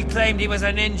to me. He claimed he was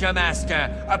a ninja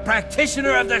master, a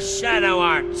practitioner of the shadow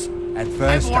arts. At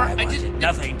first, I wanted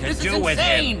nothing to do with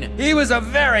him. He was a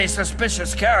very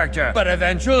suspicious character, but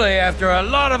eventually, after a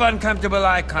lot of uncomfortable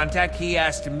eye contact, he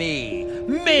asked me,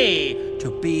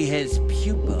 to be his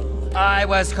pupil. I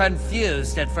was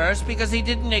confused at first because he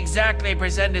didn't exactly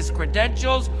present his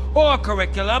credentials or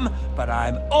curriculum, but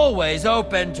I'm always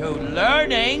open to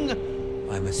learning.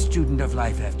 I'm a student of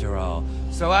life after all,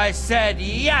 so I said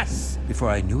yes. Before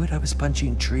I knew it, I was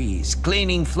punching trees,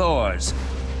 cleaning floors,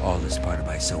 all as part of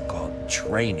my so-called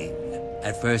training.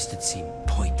 At first, it seemed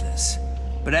pointless,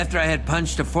 but after I had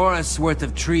punched a forest's worth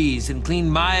of trees and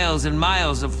cleaned miles and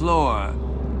miles of floor,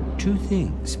 two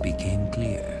things became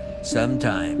clear.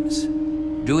 Sometimes,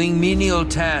 doing menial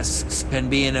tasks can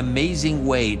be an amazing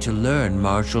way to learn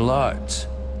martial arts.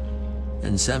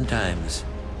 And sometimes,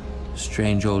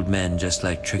 strange old men just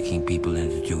like tricking people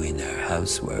into doing their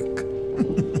housework.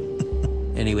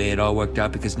 Anyway, it all worked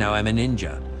out because now I'm a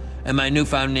ninja. And my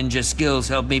newfound ninja skills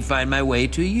help me find my way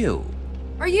to you.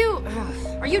 Are you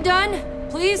done?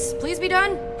 Please be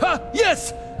done?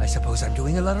 Yes! I suppose I'm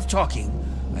doing a lot of talking.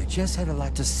 I just had a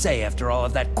lot to say after all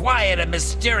of that quiet and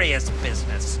mysterious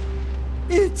business.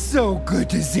 It's so good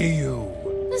to see you.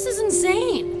 This is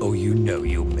insane. Oh, you know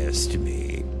you missed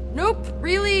me. Nope,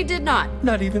 really did not.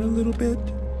 Not even a little bit.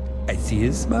 I see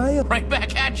his smile. Right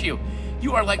back at you.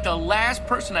 You are like the last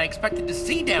person I expected to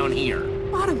see down here.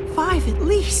 Bottom 5 at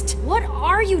least. What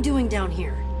are you doing down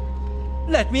here?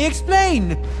 Let me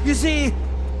explain. You see,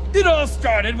 it all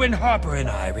started when Harper and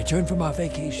I returned from our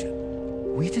vacation.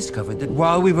 We discovered that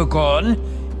while we were gone,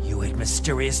 you had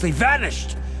mysteriously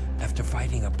vanished after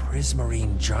fighting a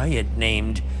prismarine giant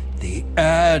named the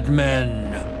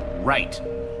Admin. Right.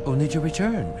 Only to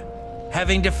return,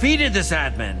 having defeated this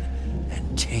Admin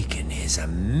and taken his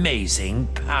amazing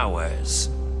powers.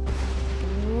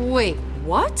 Wait,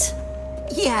 what?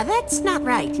 Yeah, that's not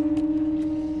right.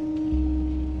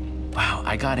 Wow,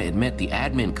 I gotta admit, the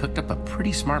admin cooked up a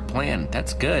pretty smart plan.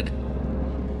 That's good.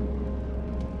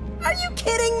 Are you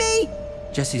kidding me?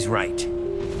 Jesse's right.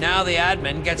 Now the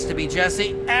admin gets to be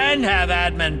Jesse and have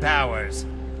admin powers.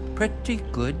 Pretty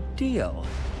good deal.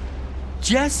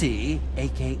 Jesse,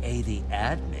 aka the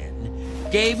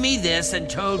admin, gave me this and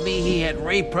told me he had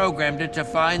reprogrammed it to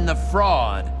find the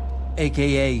fraud,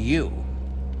 aka you.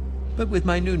 But with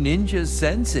my new ninja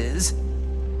senses,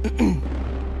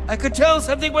 I could tell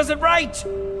something wasn't right.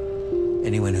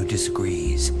 Anyone who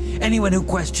disagrees, anyone who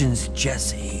questions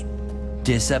Jesse,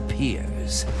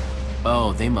 disappears.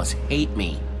 Oh, they must hate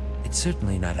me. It's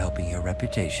certainly not helping your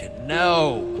reputation.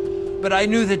 No. But I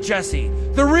knew that Jesse,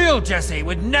 the real Jesse,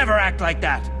 would never act like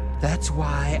that. That's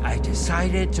why I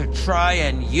decided to try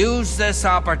and use this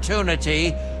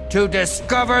opportunity to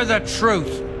discover the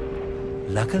truth.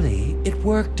 Luckily, it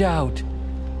worked out.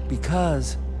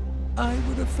 Because I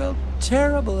would have felt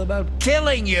terrible about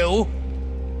killing you.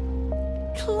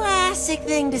 Classic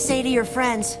thing to say to your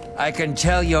friends. I can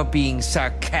tell you're being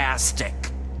sarcastic.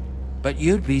 But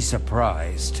you'd be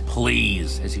surprised.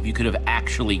 Please, as if you could have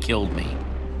actually killed me.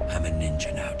 I'm a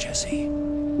ninja now, Jesse.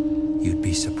 You'd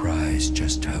be surprised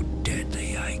just how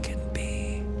deadly I can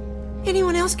be.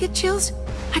 Anyone else get chills?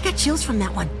 I got chills from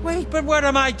that one. Wait, but what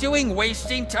am I doing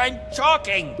wasting time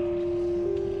talking?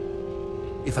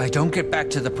 If I don't get back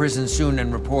to the prison soon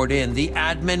and report in, the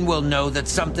admin will know that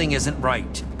something isn't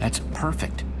right. That's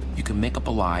perfect. You can make up a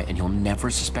lie and you'll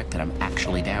never suspect that I'm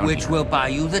actually down Which here. will buy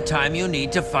you the time you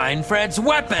need to find Fred's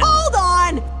weapon! Hold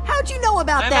on! How'd you know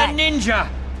about that? I'm a ninja!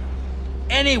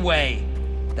 Anyway,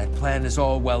 that plan is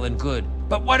all well and good,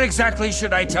 but what exactly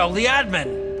should I tell the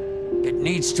admin? It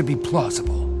needs to be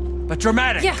plausible, but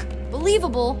dramatic. Yeah,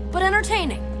 believable, but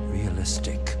entertaining.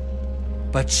 Realistic,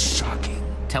 but shocking.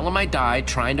 Tell him I died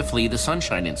trying to flee the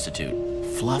Sunshine Institute.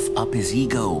 Fluff up his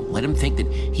ego. Let him think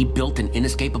that he built an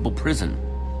inescapable prison.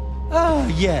 Oh,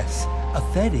 yes. A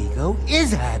fed ego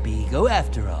is a happy ego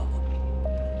after all.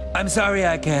 I'm sorry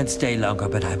I can't stay longer,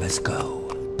 but I must go.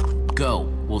 Go.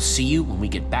 We'll see you when we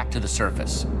get back to the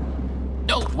surface.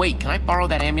 Oh, wait, can I borrow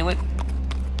that amulet?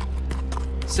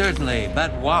 Certainly,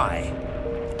 but why?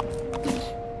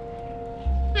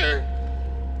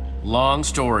 Long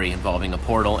story involving a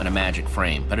portal and a magic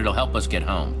frame, but it'll help us get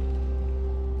home.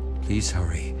 Please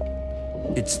hurry.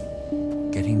 It's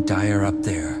getting dire up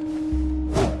there.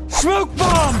 Smoke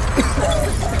bomb!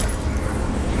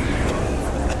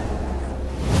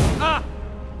 Ah!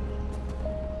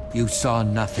 You saw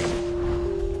nothing.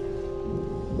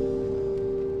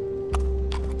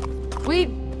 We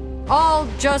all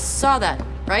just saw that,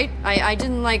 right? I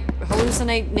didn't, like,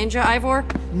 hallucinate Ninja Ivor?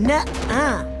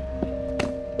 Nuh-uh.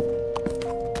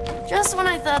 Just when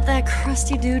I thought that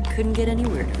crusty dude couldn't get any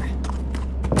weirder.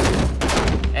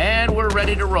 And we're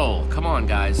ready to roll. Come on,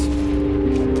 guys.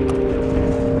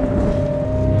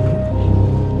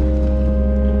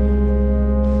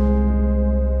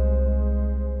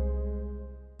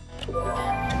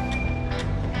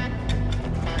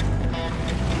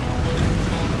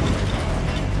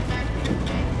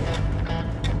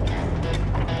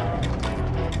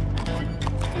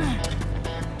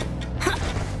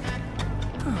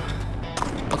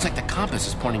 Looks like the compass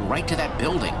is pointing right to that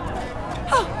building.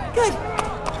 Oh, good.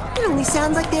 It only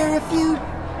sounds like there are a few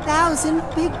thousand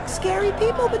big, scary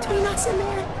people between us and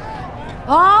there.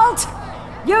 Halt!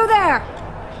 You there!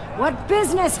 What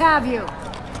business have you?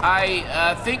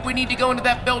 I think we need to go into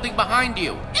that building behind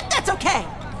you. If that's okay.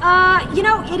 You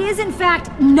know, it is in fact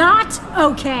not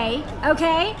okay,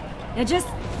 okay? Now just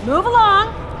move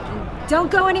along and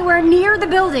don't go anywhere near the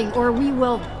building or we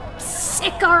will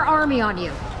sick our army on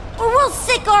you. Or we'll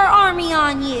sick our army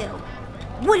on you.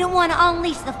 Wouldn't want to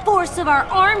unleash the force of our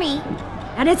army.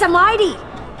 And it's a mighty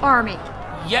army.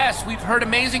 Yes, we've heard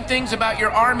amazing things about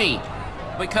your army.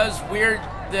 Because we're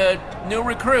the new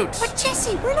recruits. But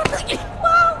Jesse, we're not really...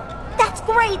 Well, that's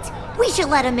great. We should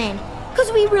let him in.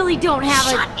 Because we really don't have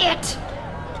Shut it!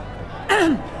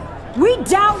 We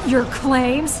doubt your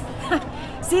claims.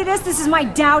 See this? This is my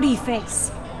dowdy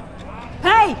face.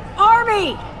 Hey,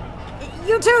 army!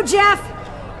 You too, Jeff!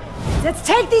 Let's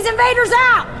take these invaders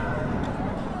out!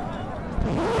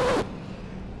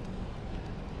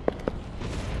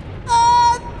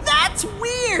 That's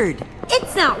weird!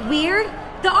 It's not weird.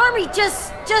 The army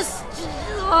just took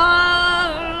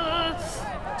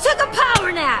a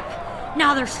power nap.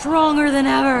 Now they're stronger than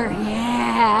ever.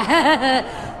 Yeah.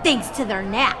 Thanks to their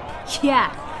nap.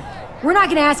 Yeah. We're not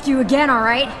gonna ask you again,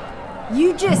 alright?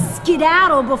 You just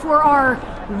skedaddle before our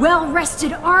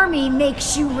well-rested army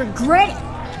makes you regret it.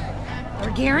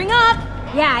 We're gearing up.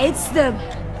 Yeah, it's the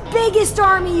biggest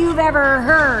army you've ever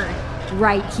heard.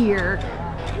 Right here.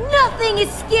 Nothing is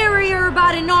scarier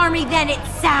about an army than its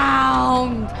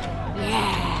sound.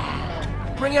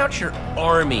 Yeah. Bring out your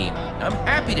army. I'm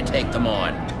happy to take them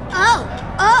on. Oh.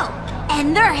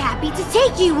 And they're happy to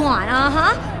take you on,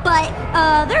 But,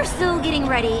 they're still getting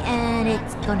ready, and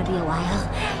it's gonna be a while.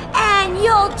 And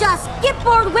you'll just get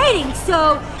bored waiting,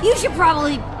 so you should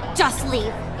probably just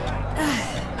leave.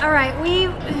 Alright, we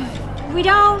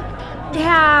don't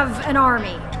have an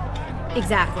army.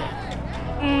 Exactly.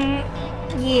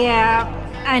 Yeah,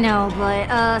 I know, but,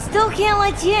 still can't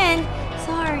let you in.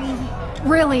 Sorry.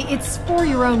 Really, it's for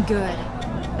your own good.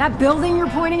 That building you're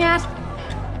pointing at?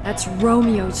 That's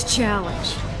Romeo's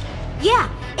challenge. Yeah,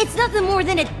 it's nothing more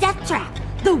than a death trap.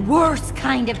 The worst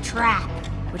kind of trap.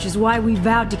 Which is why we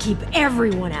vowed to keep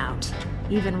everyone out.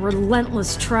 Even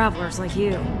relentless travelers like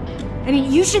you. I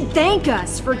mean, you should thank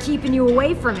us for keeping you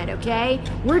away from it, okay?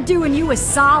 We're doing you a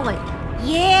solid.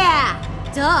 Yeah,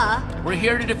 duh. We're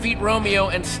here to defeat Romeo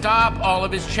and stop all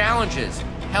of his challenges.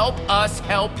 help us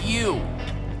help you.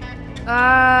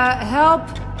 Help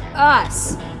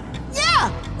us.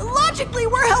 Yeah! Logically,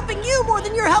 we're helping you more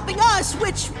than you're helping us,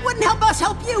 which wouldn't help us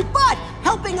help you, but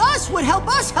helping us would help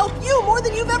us help you more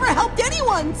than you've ever helped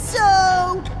anyone,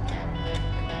 so...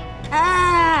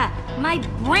 My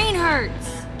brain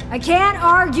hurts. I can't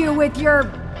argue with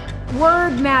your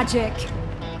word magic.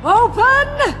 Open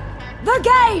the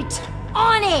gate!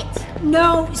 On it!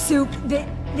 No, Soup, the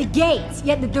gate.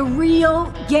 Yeah, the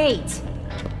real gate.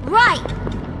 Right!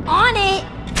 On it!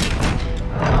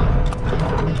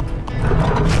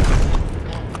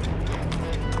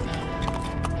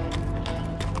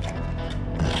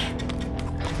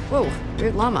 Whoa,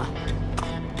 weird llama.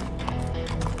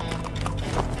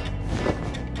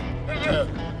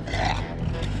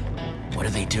 What are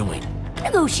they doing?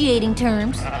 Negotiating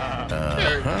terms.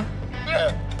 Uh-huh.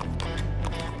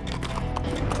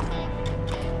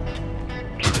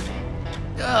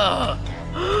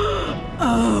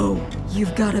 Oh,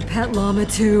 you've got a pet llama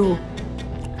too.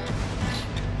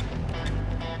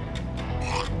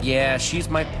 Yeah, she's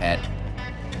my pet.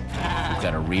 We've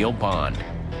got a real bond.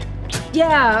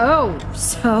 Yeah, oh,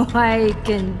 so I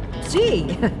can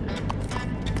see.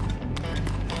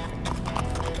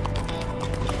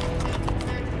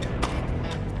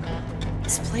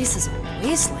 This place is a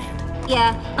wasteland.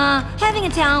 Yeah, having a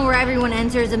town where everyone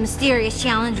enters a mysterious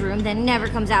challenge room then never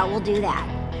comes out will do that.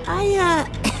 I,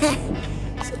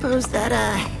 suppose that,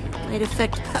 might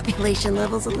affect population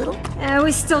levels a little.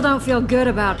 We still don't feel good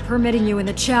about permitting you in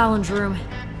the challenge room,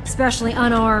 especially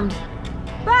unarmed.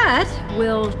 But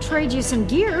we'll trade you some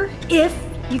gear if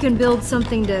you can build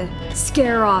something to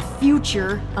scare off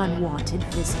future unwanted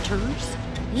visitors.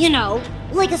 You know,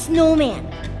 like a snowman.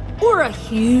 Or a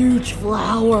huge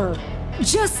flower.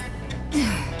 Just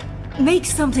make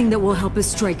something that will help us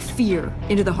strike fear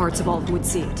into the hearts of all who would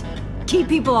see it. Keep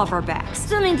people off our backs.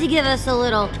 Something to give us a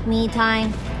little me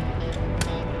time.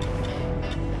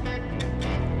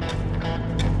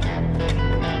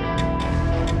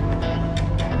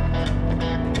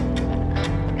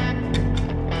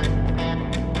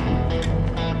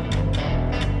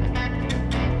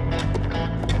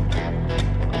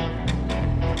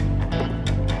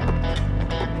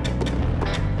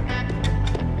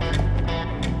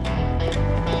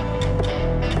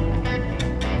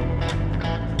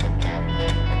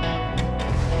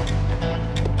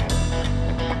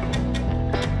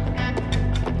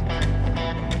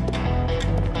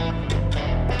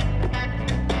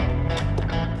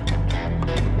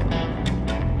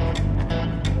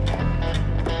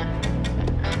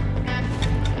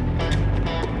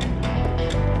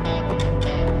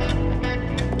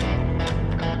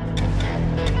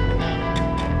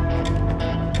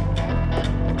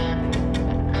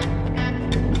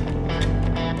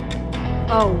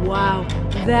 Oh, wow.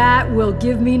 That will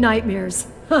give me nightmares.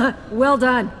 Well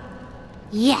done.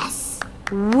 Yes.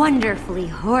 Wonderfully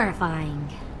horrifying.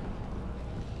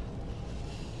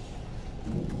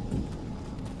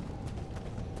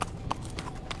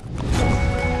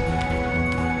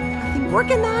 Nothing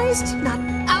organized, not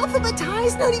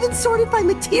alphabetized, not even sorted by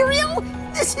material?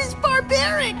 This is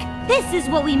barbaric! This is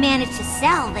what we managed to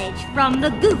salvage from the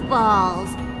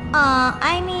goofballs.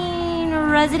 I mean,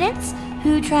 residents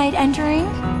who tried entering.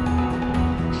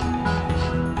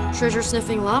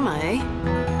 Treasure-sniffing llama, eh?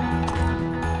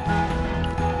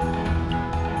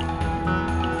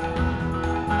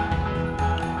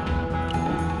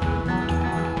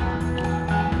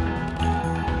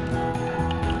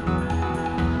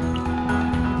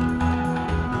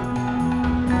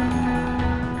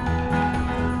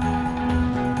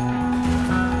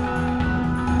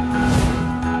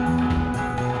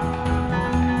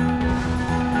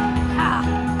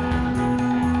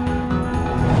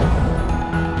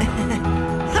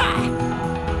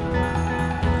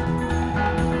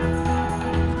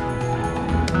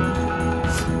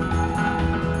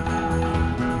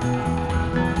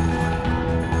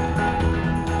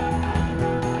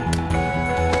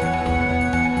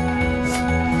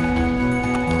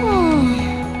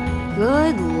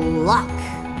 Good luck.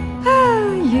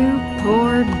 You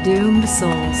poor doomed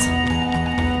souls.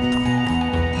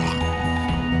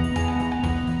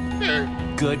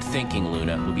 Good thinking,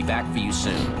 Luna. We'll be back for you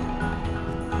soon.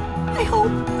 I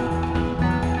hope.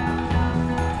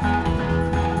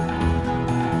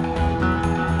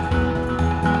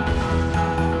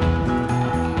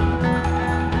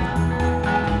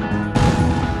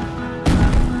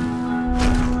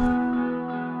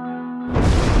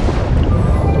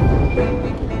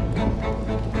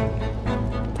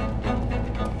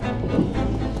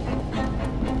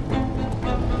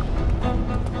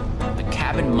 The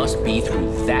cabin must be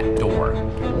through that door.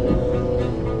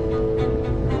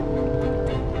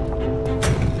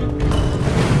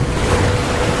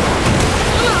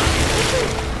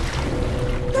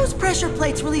 pressure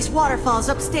plates release waterfalls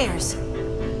upstairs.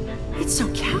 It's so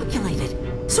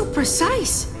calculated, so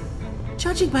precise.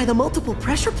 Judging by the multiple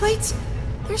pressure plates,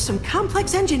 there's some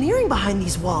complex engineering behind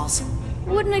these walls.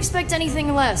 Wouldn't expect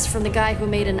anything less from the guy who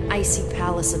made an icy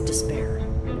palace of despair.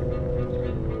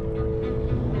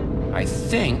 I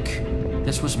think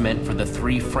this was meant for the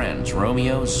three friends,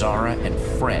 Romeo, Zara, and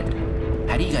Fred.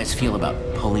 How do you guys feel about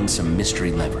pulling some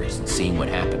mystery levers and seeing what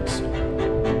happens?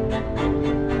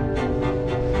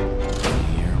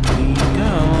 Here we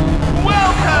go.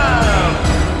 Welcome!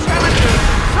 Challengers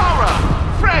Zara,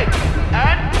 Fred,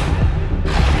 and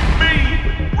me,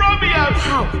 Romeo!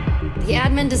 How? The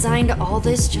admin designed all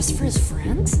this just for his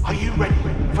friends? Are you ready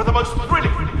for the most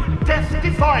brilliant,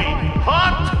 death-defying,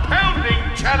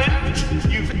 heart-pounding challenge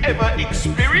you've ever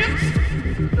experienced?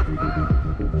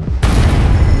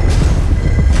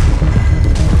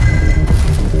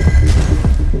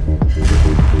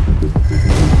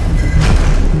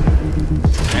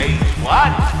 Stage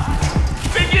 1,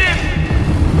 begin!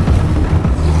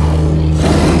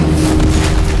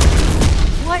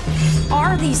 What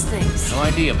are these things? No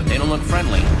idea, but they don't look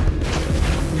friendly.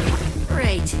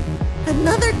 Great.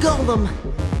 Another golem.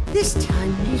 This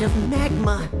time made of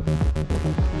magma.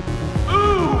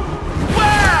 Ooh!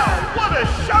 Wow! What a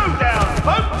showdown,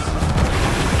 folks!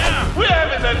 We're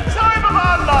having the time of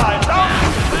our lives, aren't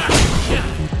we?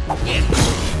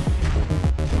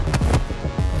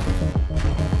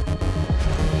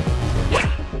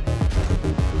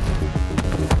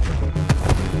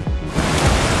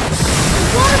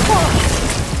 Waterfall!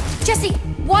 Jesse,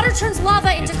 water turns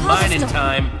lava into Mine in cobblestone.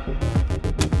 time.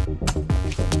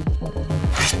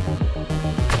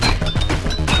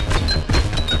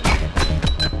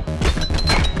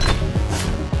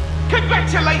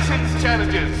 Congratulations,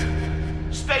 challengers!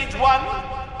 Stage 1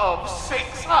 of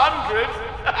 600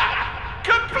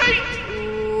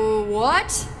 complete!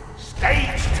 What?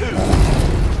 Stage 2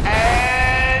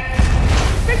 and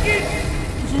begin!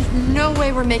 There's no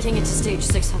way we're making it to stage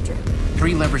 600.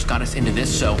 3 levers got us into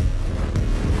this, so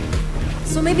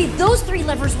So maybe those 3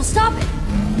 levers will stop it.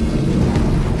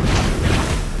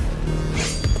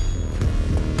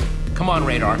 come on,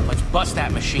 Radar. Let's bust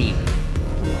that machine.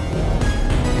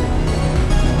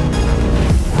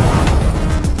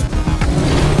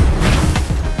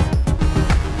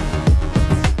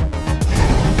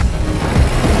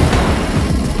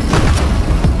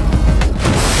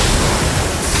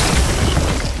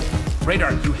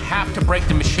 Radar, you have to break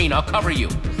the machine. I'll cover you.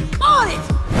 On it!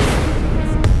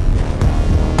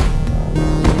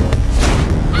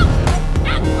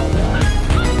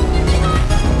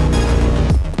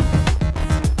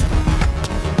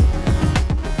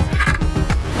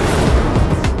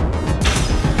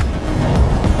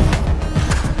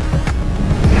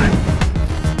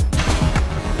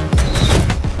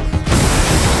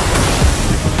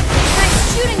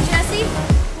 Nice shooting, Jesse.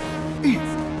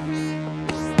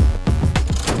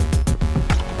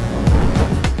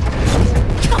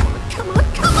 Come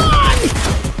on!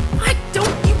 I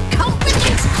don't you come with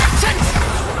instructions!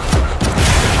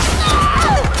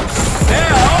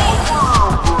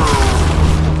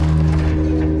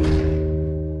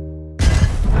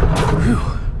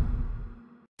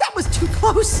 That was too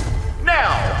close!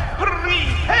 Now,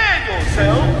 prepare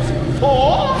yourselves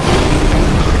for...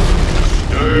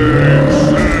 Stage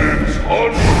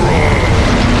 600!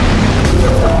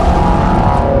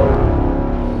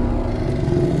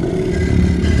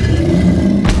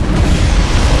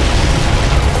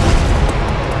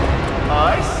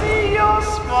 I see your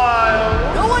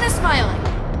smile. No one is smiling.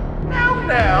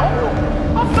 Now,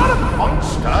 I'm not a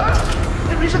monster.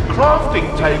 There is a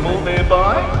crafting table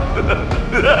nearby.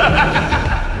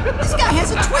 This guy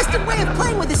has a twisted way of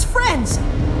playing with his friends!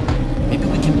 Maybe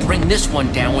we can bring this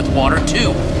one down with water,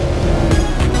 too.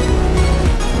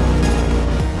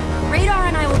 Radar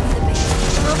and I will be the base.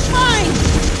 Fine!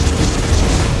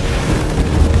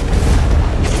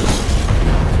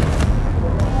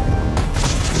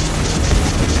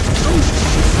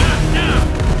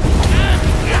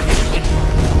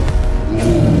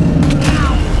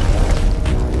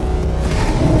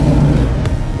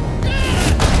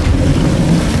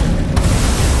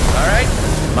 All right,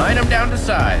 mine them down to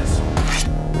size.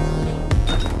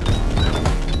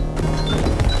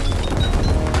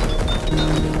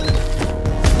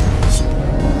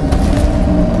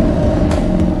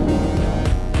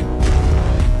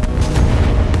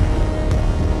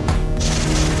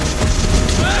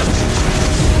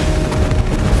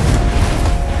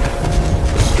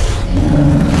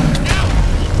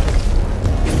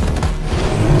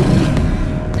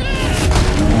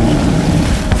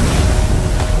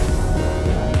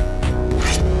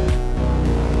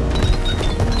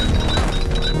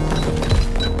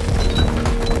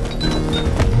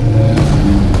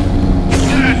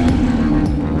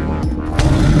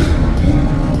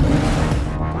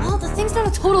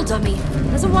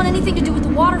 anything to do with the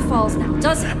waterfalls now,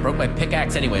 does it? I broke my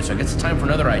pickaxe anyway, so I guess it's time for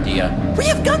another idea. We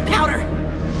have gunpowder!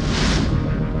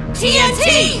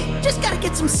 TNT! Just gotta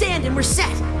get some sand and we're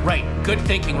set. Right, good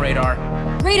thinking, Radar.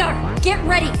 Radar, get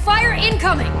ready. Fire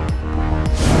incoming!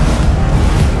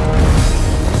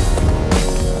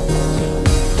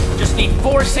 Just need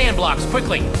 4 sand blocks,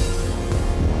 quickly.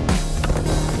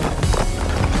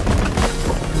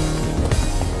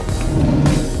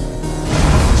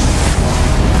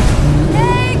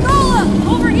 Hey, Gola!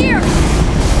 Over here!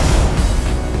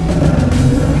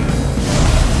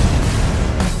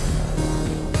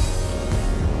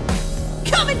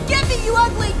 Come and get me, you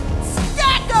ugly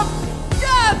stack of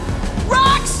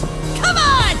rocks! Come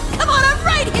on! Come on, I'm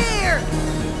right here!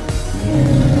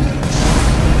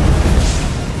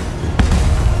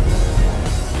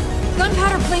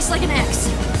 Gunpowder placed like an X.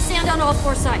 Sand on all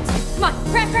 4 sides. Come on,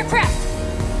 craft, craft, craft!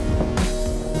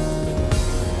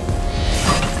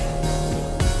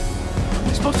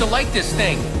 I'm supposed to light this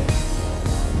thing.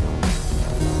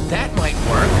 That might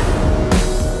work.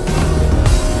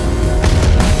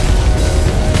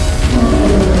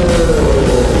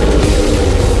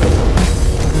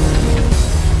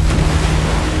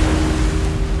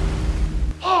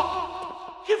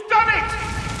 You've done it!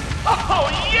 Oh,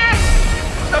 yes!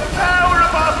 The power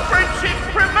of our friendship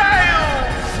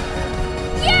prevails!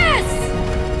 Yes!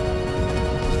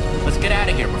 Let's get out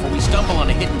of here before we stumble on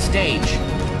a hidden stage.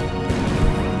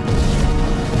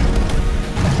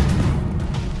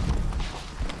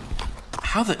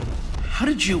 How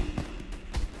did you...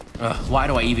 why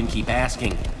do I even keep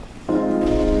asking?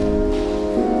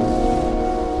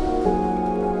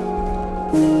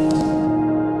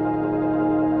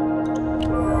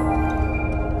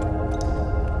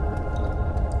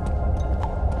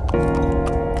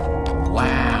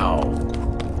 Wow.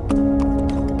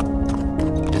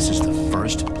 This is the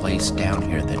first place down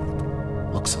here that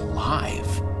looks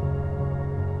alive.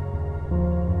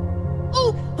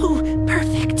 Oh,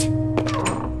 perfect.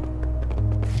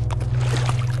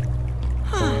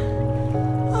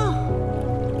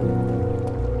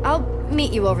 I'll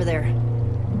meet you over there.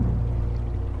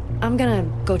 I'm gonna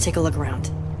go take a look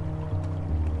around.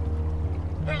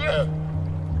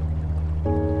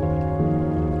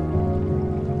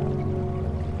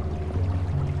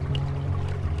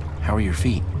 How are your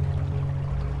feet?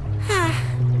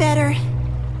 Better.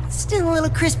 Still a little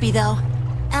crispy, though.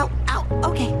 Ow, ow,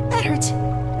 okay, that hurts.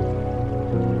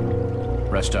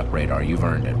 Rest up, Radar. You've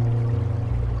earned it.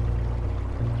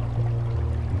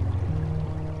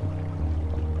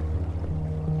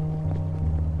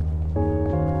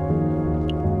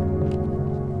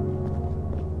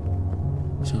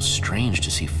 So strange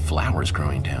to see flowers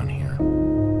growing down here.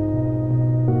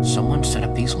 Someone set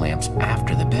up these lamps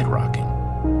after the bedrocking.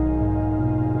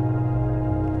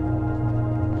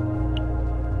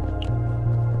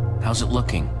 How's it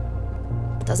looking?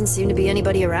 Doesn't seem to be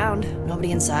anybody around.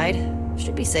 Nobody inside.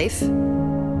 Should be safe.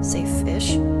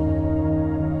 Safe-ish.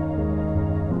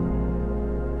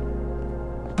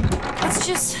 Let's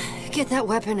just get that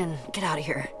weapon and get out of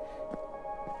here.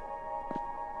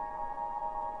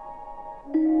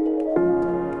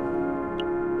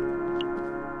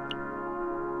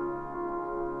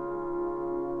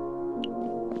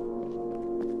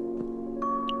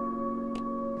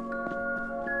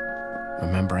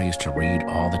 Remember I used to read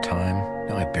all the time?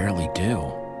 Now I barely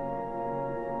do.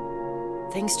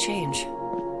 Things change.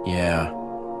 Yeah.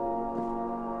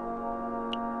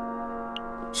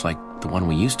 It's like the one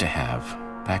we used to have,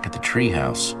 back at the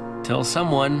treehouse. Till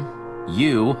someone,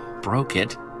 you, broke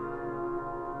it.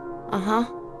 Uh-huh.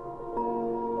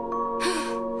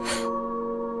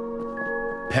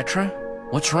 Petra?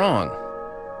 What's wrong?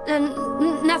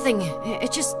 Nothing.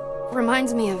 It just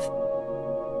reminds me of...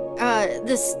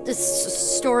 this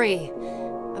story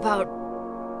about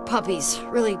puppies.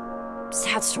 Really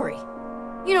sad story.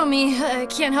 You know me, I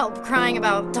can't help crying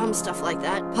about dumb stuff like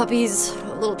that. Puppies,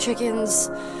 little chickens.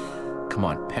 Come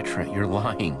on, Petra, you're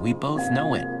lying. We both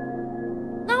know it.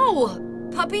 No!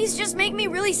 Puppies just make me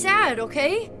really sad,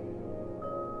 okay?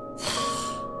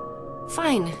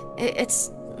 Fine.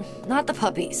 It's not the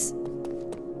puppies.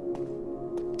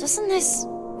 Doesn't this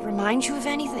remind you of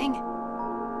anything?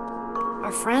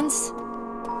 Our friends?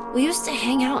 We used to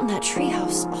hang out in that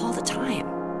treehouse all the time.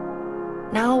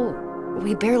 Now,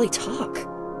 we barely talk.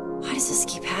 Why does this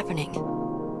keep happening?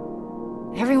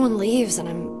 Everyone leaves and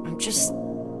I'm just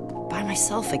by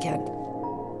myself again.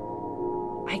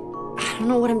 I don't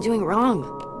know what I'm doing wrong.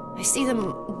 I see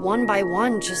them one by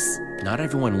one, just... Not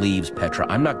everyone leaves, Petra.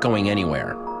 I'm not going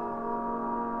anywhere.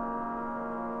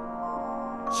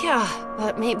 Yeah,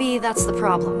 but maybe that's the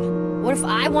problem. What if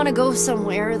I want to go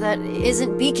somewhere that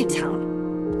isn't Beacon Town?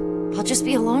 I'll just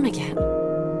be alone again.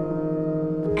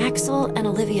 Axel and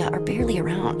Olivia are barely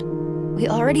around. We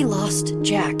already lost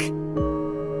Jack.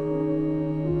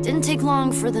 Didn't take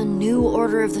long for the new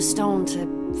Order of the Stone to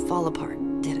fall apart,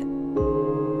 did it?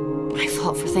 My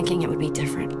fault for thinking it would be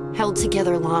different. Held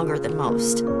together longer than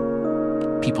most.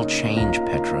 People change,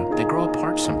 Petra. They grow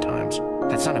apart sometimes.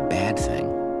 That's not a bad thing.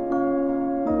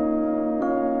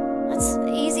 That's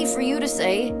easy for you to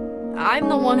say. I'm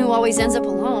the one who always ends up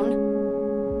alone.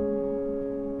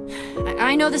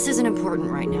 I know this isn't important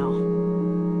right now.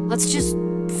 Let's just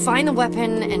find the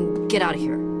weapon and get out of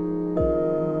here.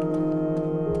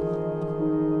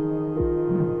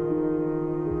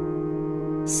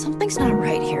 Something's not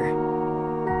right here.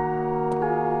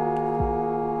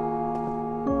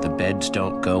 The beds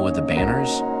don't go with the banners?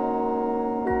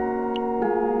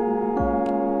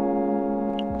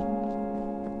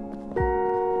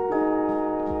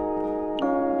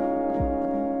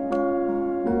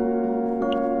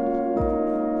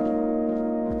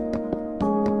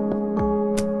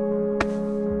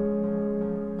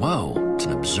 Whoa, it's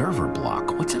an observer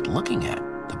block. What's it looking at?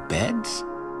 The beds?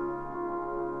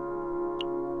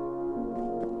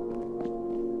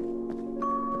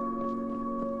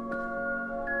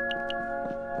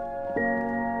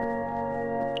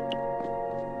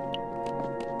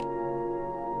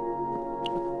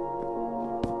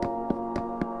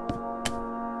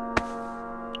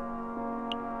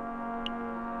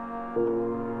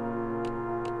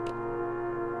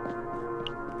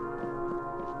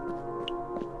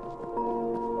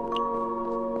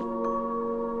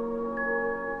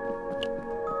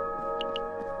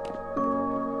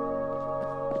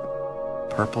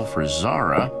 Purple for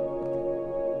Zara.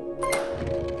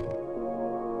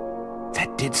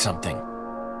 That did something.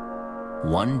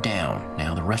 One down.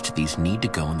 Now the rest of these need to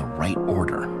go in the right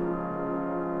order.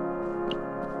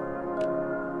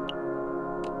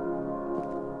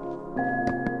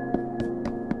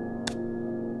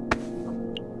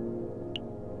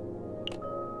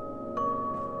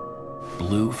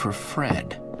 Blue for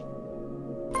Fred.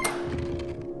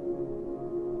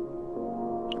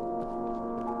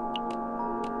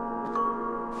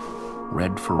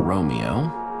 Red for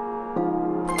Romeo.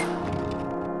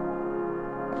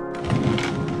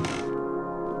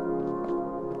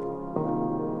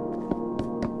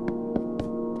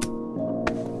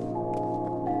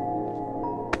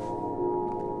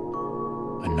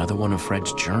 Another one of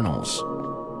Fred's journals.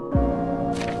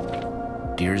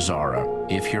 Dear Zara,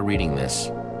 if you're reading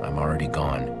this, I'm already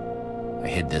gone. I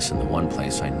hid this in the one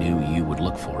place I knew you would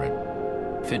look for it.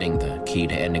 Fitting the key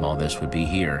to ending all this would be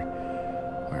here,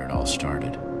 where it all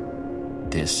started.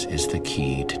 This is the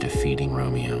key to defeating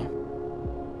Romeo.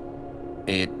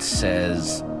 It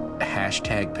says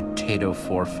hashtag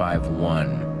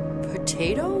potato451.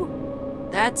 Potato?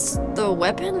 That's the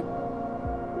weapon?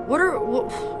 What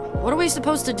are we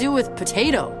supposed to do with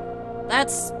potato?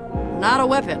 That's not a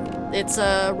weapon. It's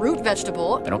a root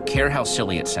vegetable. I don't care how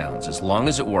silly it sounds, as long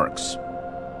as it works.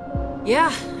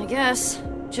 Yeah, I guess.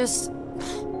 Just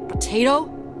potato?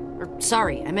 Or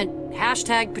sorry, I meant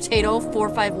hashtag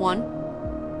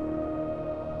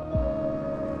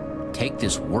potato451. Take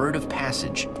this word of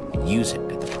passage and use it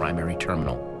at the primary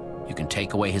terminal. You can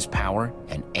take away his power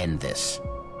and end this.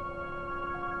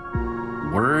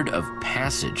 Word of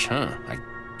passage, huh? I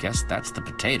guess that's the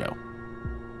potato.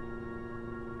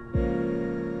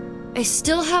 I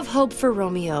still have hope for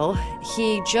Romeo.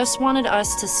 He just wanted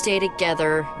us to stay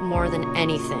together more than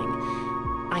anything.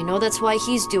 I know that's why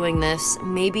he's doing this.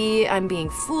 Maybe I'm being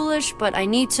foolish, but I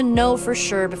need to know for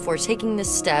sure before taking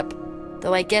this step.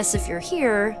 Though I guess if you're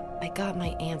here, I got my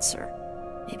answer.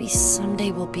 Maybe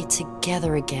someday we'll be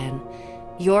together again.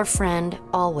 Your friend,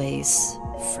 always,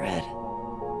 Fred.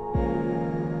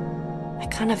 I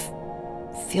kind of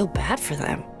feel bad for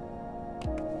them.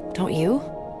 Don't you?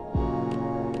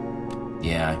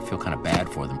 Yeah, I feel kind of bad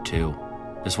for them, too.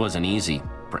 This wasn't easy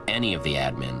for any of the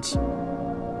admins.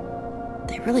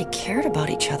 They really cared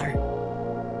about each other.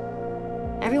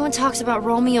 Everyone talks about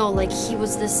Romeo like he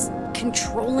was this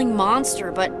controlling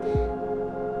monster, but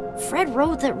Fred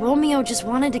wrote that Romeo just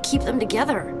wanted to keep them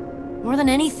together, more than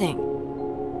anything.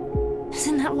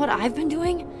 Isn't that what I've been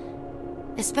doing?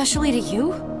 Especially to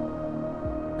you?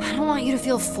 I don't want you to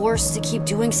feel forced to keep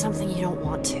doing something you don't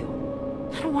want to.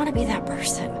 I don't want to be that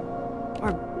person.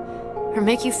 Or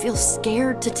make you feel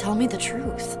scared to tell me the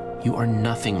truth. You are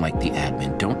nothing like the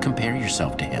admin. Don't compare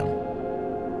yourself to him.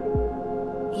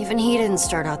 Even he didn't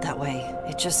start out that way.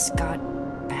 It just got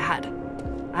bad.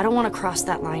 I don't want to cross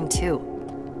that line, too.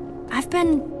 I've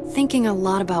been thinking a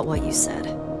lot about what you said.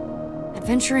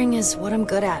 Adventuring is what I'm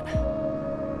good at.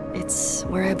 It's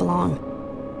where I belong.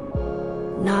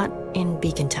 not in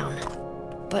Beacon Town.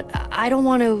 But I don't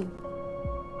want to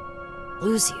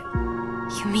lose you.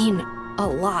 You mean a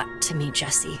lot to me,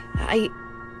 Jesse.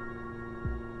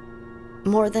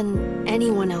 More than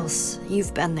anyone else,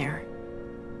 you've been there.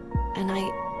 And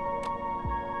I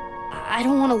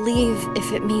don't want to leave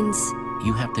if it means...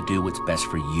 You have to do what's best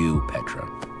for you, Petra.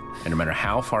 And no matter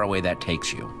how far away that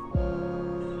takes you,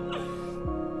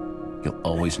 you'll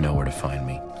always know where to find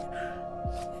me.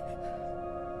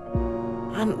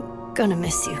 I'm gonna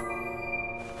miss you.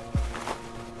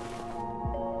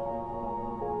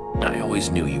 I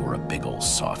always knew you were a big old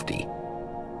softy.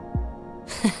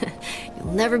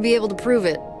 You'll never be able to prove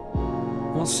it.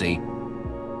 We'll see.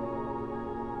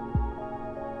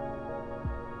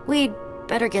 We'd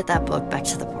better get that book back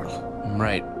to the portal.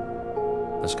 Right.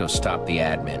 Let's go stop the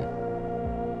admin.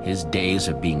 His days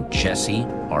of being Jesse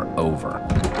are over.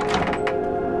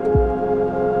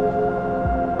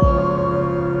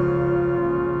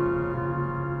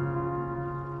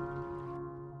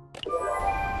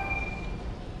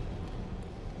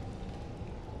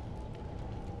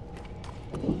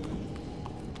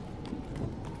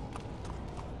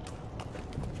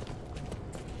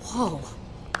 Whoa.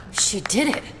 She did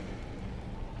it.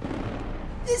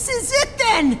 This is it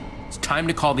then! It's time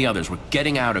to call the others. We're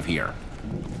getting out of here.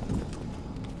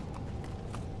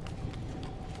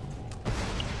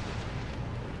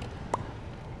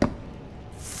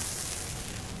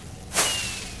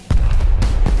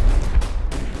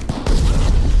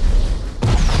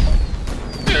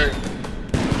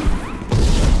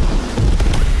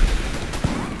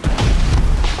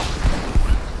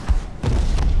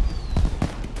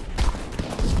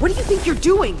 What do you think you're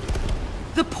doing?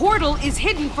 The portal is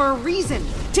hidden for a reason,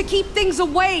 to keep things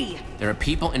away. There are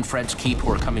people in Fred's keep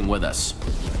who are coming with us.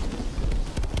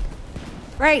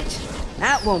 Right.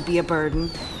 That won't be a burden.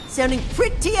 Sounding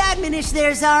pretty adminish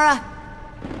there, Zara.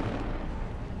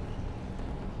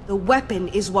 The weapon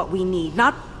is what we need,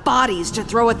 not bodies to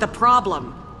throw at the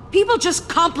problem. People just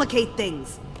complicate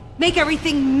things. Make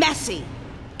everything messy.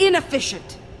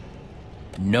 Inefficient.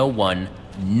 No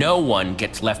one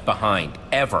gets left behind,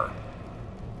 ever.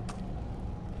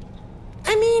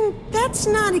 I mean, that's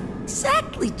not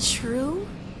exactly true.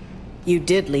 You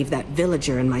did leave that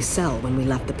villager in my cell when we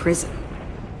left the prison.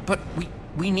 But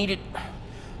we needed...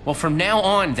 Well, from now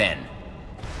on, then.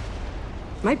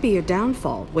 Might be your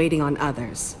downfall, waiting on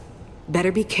others.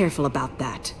 Better be careful about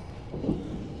that.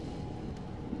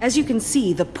 As you can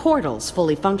see, the portal's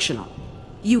fully functional.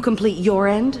 You complete your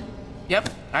end? Yep,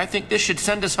 I think this should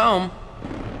send us home.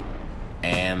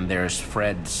 And there's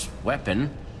Fred's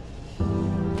weapon.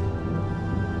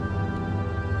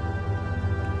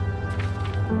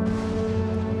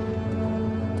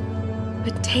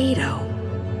 Potato.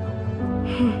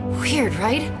 Weird,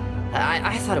 right?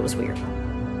 I thought it was weird.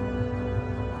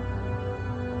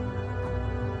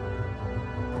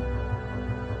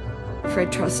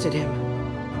 Fred trusted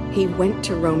him. He went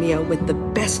to Romeo with the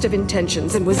best of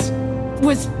intentions and was...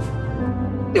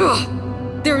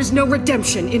 Ugh! There is no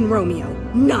redemption in Romeo.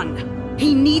 None.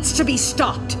 He needs to be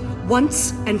stopped,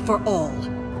 once and for all.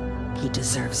 He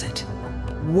deserves it.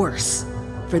 Worse.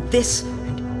 For this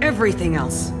and everything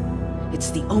else.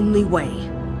 It's the only way.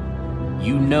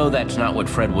 You know that's not what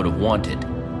Fred would have wanted.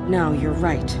 No, you're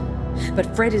right.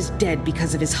 But Fred is dead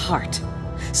because of his heart.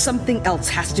 Something else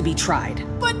has to be tried.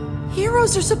 But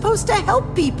heroes are supposed to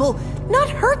help people, not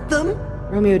hurt them.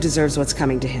 Romeo deserves what's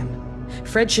coming to him.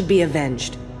 Fred should be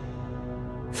avenged.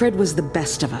 Fred was the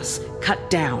best of us, cut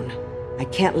down. I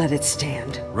can't let it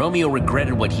stand. Romeo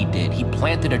regretted what he did. He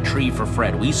planted a tree for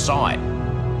Fred. We saw it.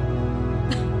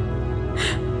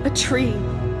 A tree.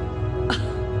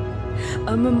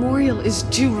 A memorial is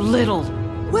too little.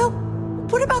 Well,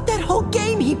 what about that whole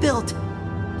game he built?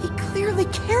 He clearly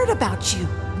cared about you.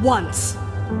 Once.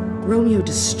 Romeo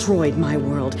destroyed my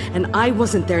world, and I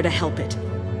wasn't there to help it.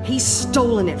 He's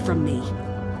stolen it from me.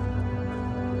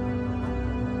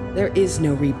 There is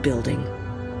no rebuilding.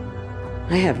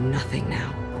 I have nothing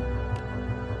now.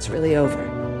 It's really over.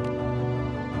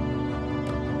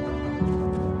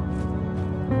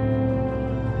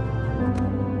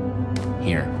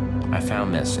 Here, I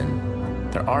found this,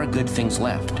 and there are good things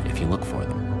left if you look for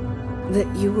them.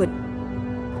 That you would...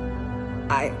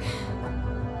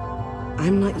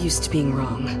 I'm not used to being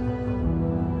wrong.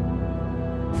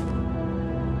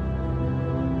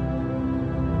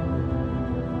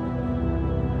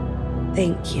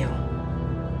 Thank you.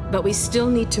 But we still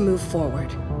need to move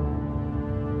forward.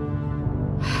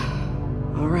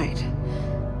 All right.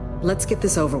 Let's get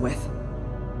this over with.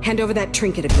 Hand over that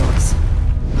trinket of yours.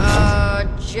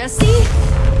 Jesse?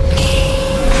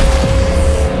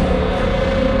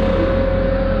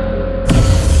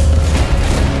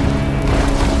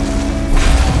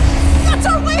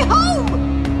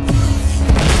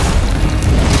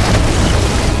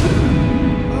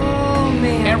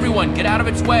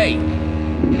 its way.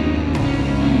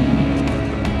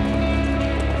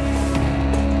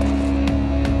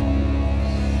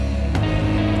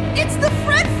 It's the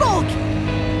Fred folk!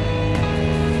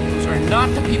 Those are not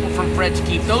the people from Fred's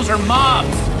Keep. Those are mobs.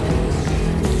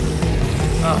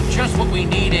 Oh, just what we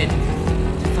needed.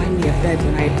 Find me a bed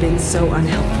when I had been so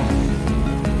unhelpful.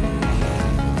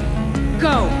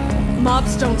 Go!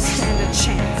 Mobs don't stand a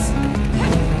chance.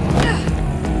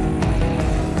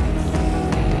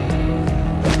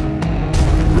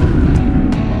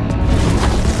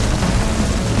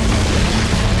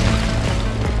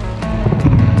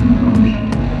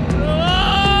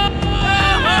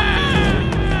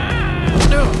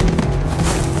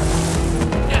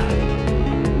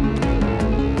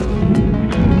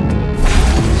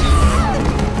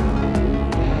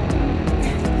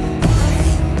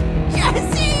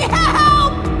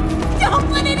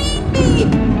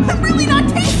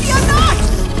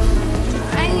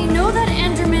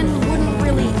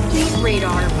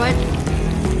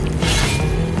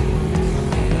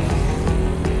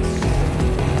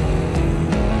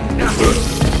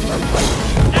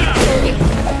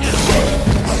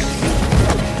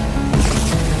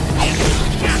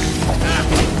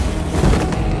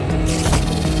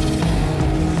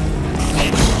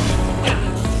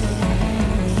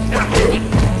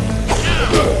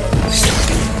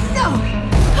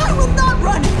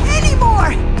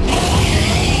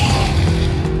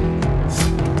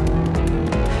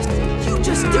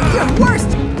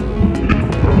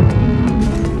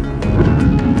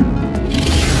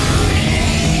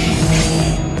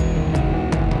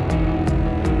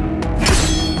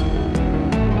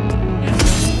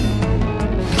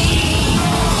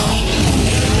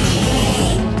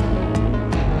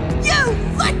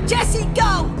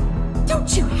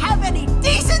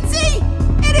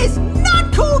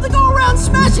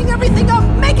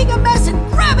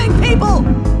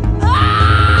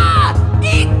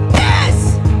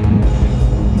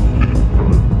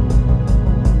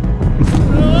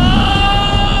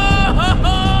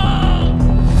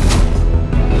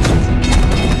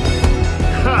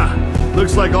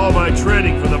 Looks like all my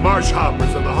training for the marsh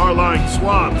hoppers and the Harline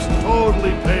swamps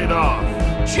totally paid off.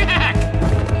 Jack!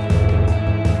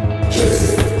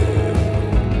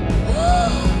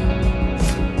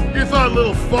 You thought a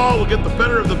little fall will get the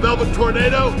better of the Velvet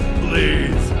Tornado?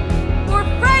 Please. For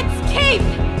Fred's Keep!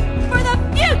 For the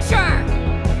future!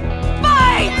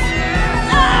 Fight!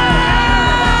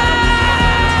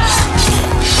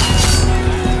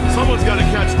 Someone's got to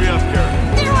catch me up here.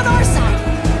 They're on our side.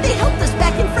 They helped us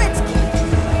back in Fred's Keep.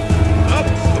 Up,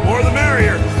 the more the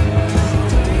merrier.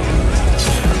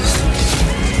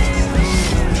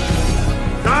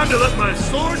 Time to let my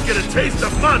sword get a taste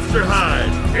of monster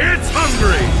hide. It's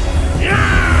hungry.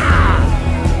 Yeah!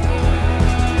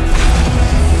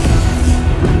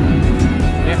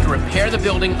 We have to repair the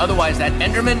building, otherwise that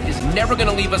Enderman is never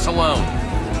gonna leave us alone.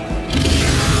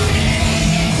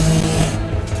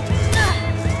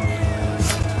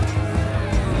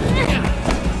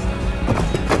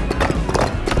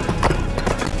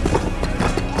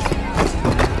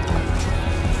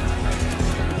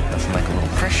 Nothing like a little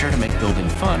pressure to make building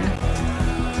fun.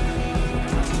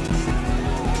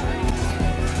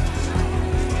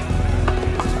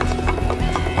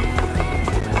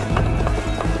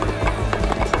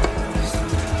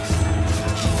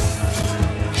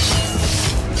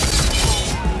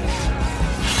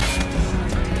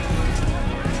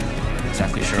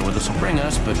 Exactly sure where this will bring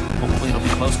us, but hopefully it'll be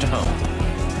close to home.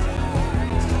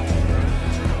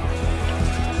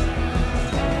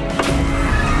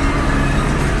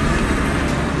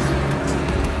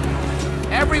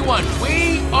 Everyone,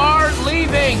 we are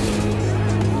leaving!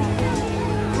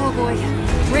 Oh boy.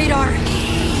 Radar.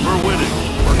 We're winning,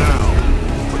 for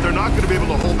now. But they're not going to be able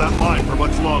to hold that line for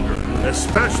much longer.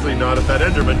 Especially not if that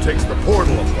Enderman takes the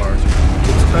portal apart.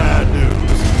 It's bad news.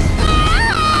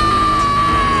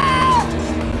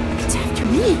 It's after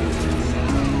me.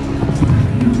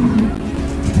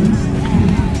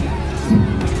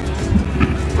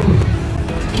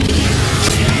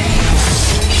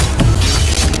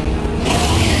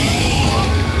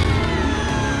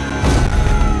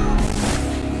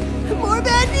 More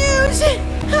bad news.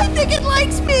 I think it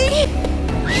likes me.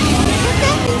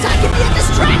 That means I can be a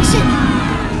distraction.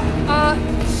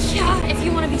 Yeah, if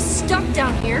you want to be stuck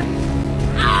down here.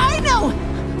 I know!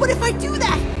 But if I do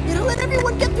that, it'll let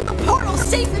everyone get through the portal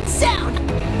safe and sound!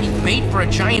 Bait for a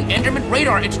giant Enderman?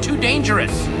 Radar, it's too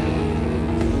dangerous!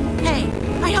 Hey,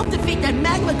 I helped defeat that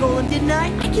magma golem, didn't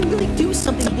I? I can really do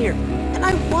something here. And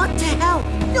I want to help.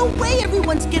 No way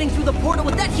everyone's getting through the portal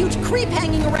with that huge creep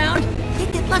hanging around.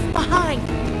 They'd get left behind.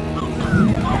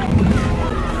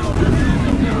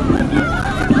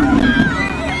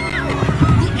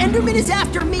 Human is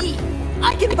after me!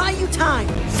 I can buy you time!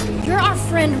 You're our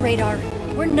friend, Radar.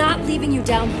 We're not leaving you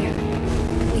down here.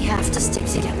 We have to stick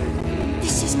together.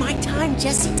 This is my time,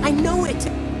 Jesse. I know it.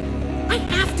 I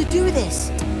have to do this.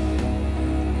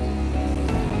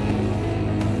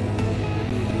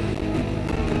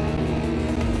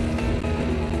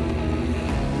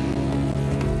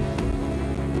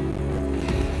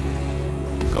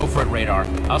 Go for it, Radar.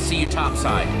 I'll see you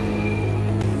topside.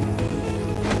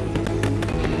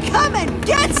 Come and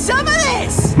get some of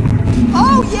this!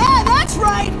 Oh yeah, that's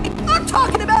right! I'm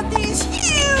talking about these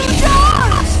huge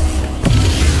arms!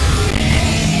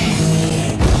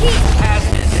 He has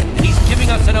this. He's giving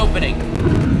us an opening.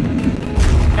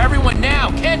 Everyone now!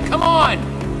 Kent, come on!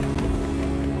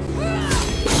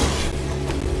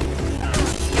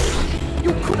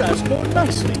 You could ask more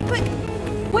nicely. But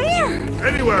where?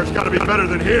 Anywhere's gotta be better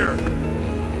than here.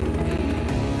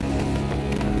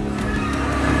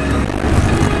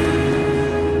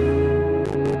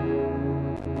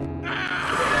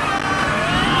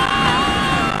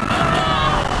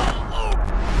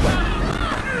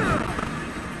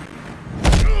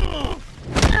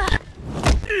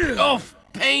 Oh,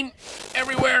 pain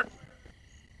everywhere.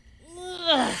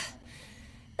 Ugh.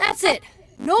 That's it.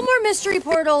 No more mystery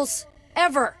portals,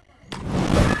 ever.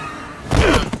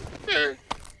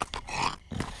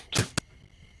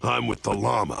 I'm with the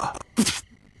llama.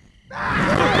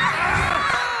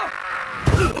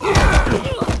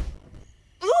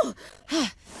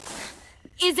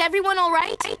 Is everyone all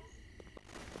right?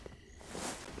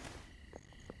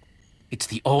 It's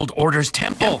the Old Order's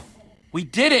temple. We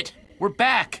did it. We're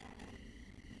back.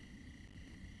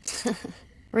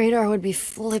 Radar would be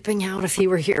flipping out if he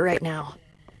were here right now.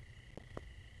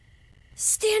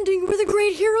 Standing where the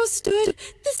great hero stood.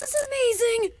 This is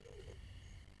amazing.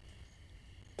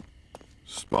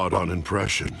 Spot on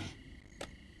impression.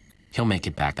 He'll make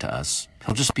it back to us.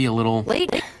 He'll just be a little...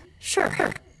 Late?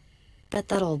 Sure. Bet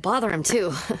that'll bother him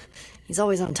too. He's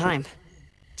always on time.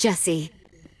 Jesse,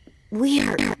 we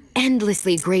are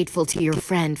endlessly grateful to your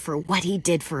friend for what he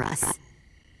did for us.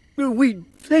 We'd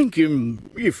thank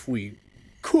him if we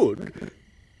could.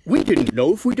 We didn't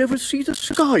know if we'd ever see the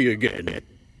sky again.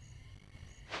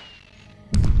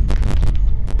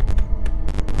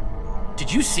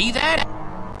 Did you see that?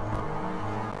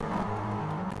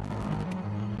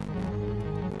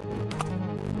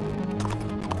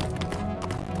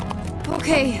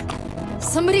 Okay,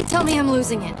 somebody tell me I'm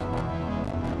losing it.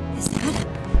 Is that...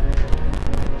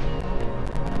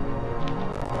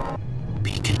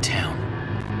 Beacon Town.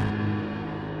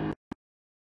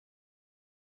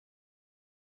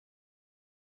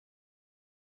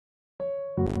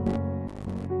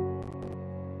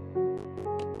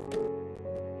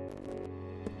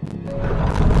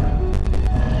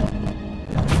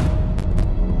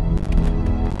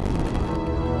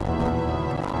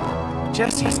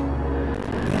 Jesse, it's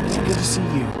good to see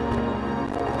you.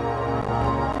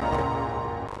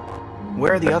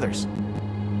 Where are the others?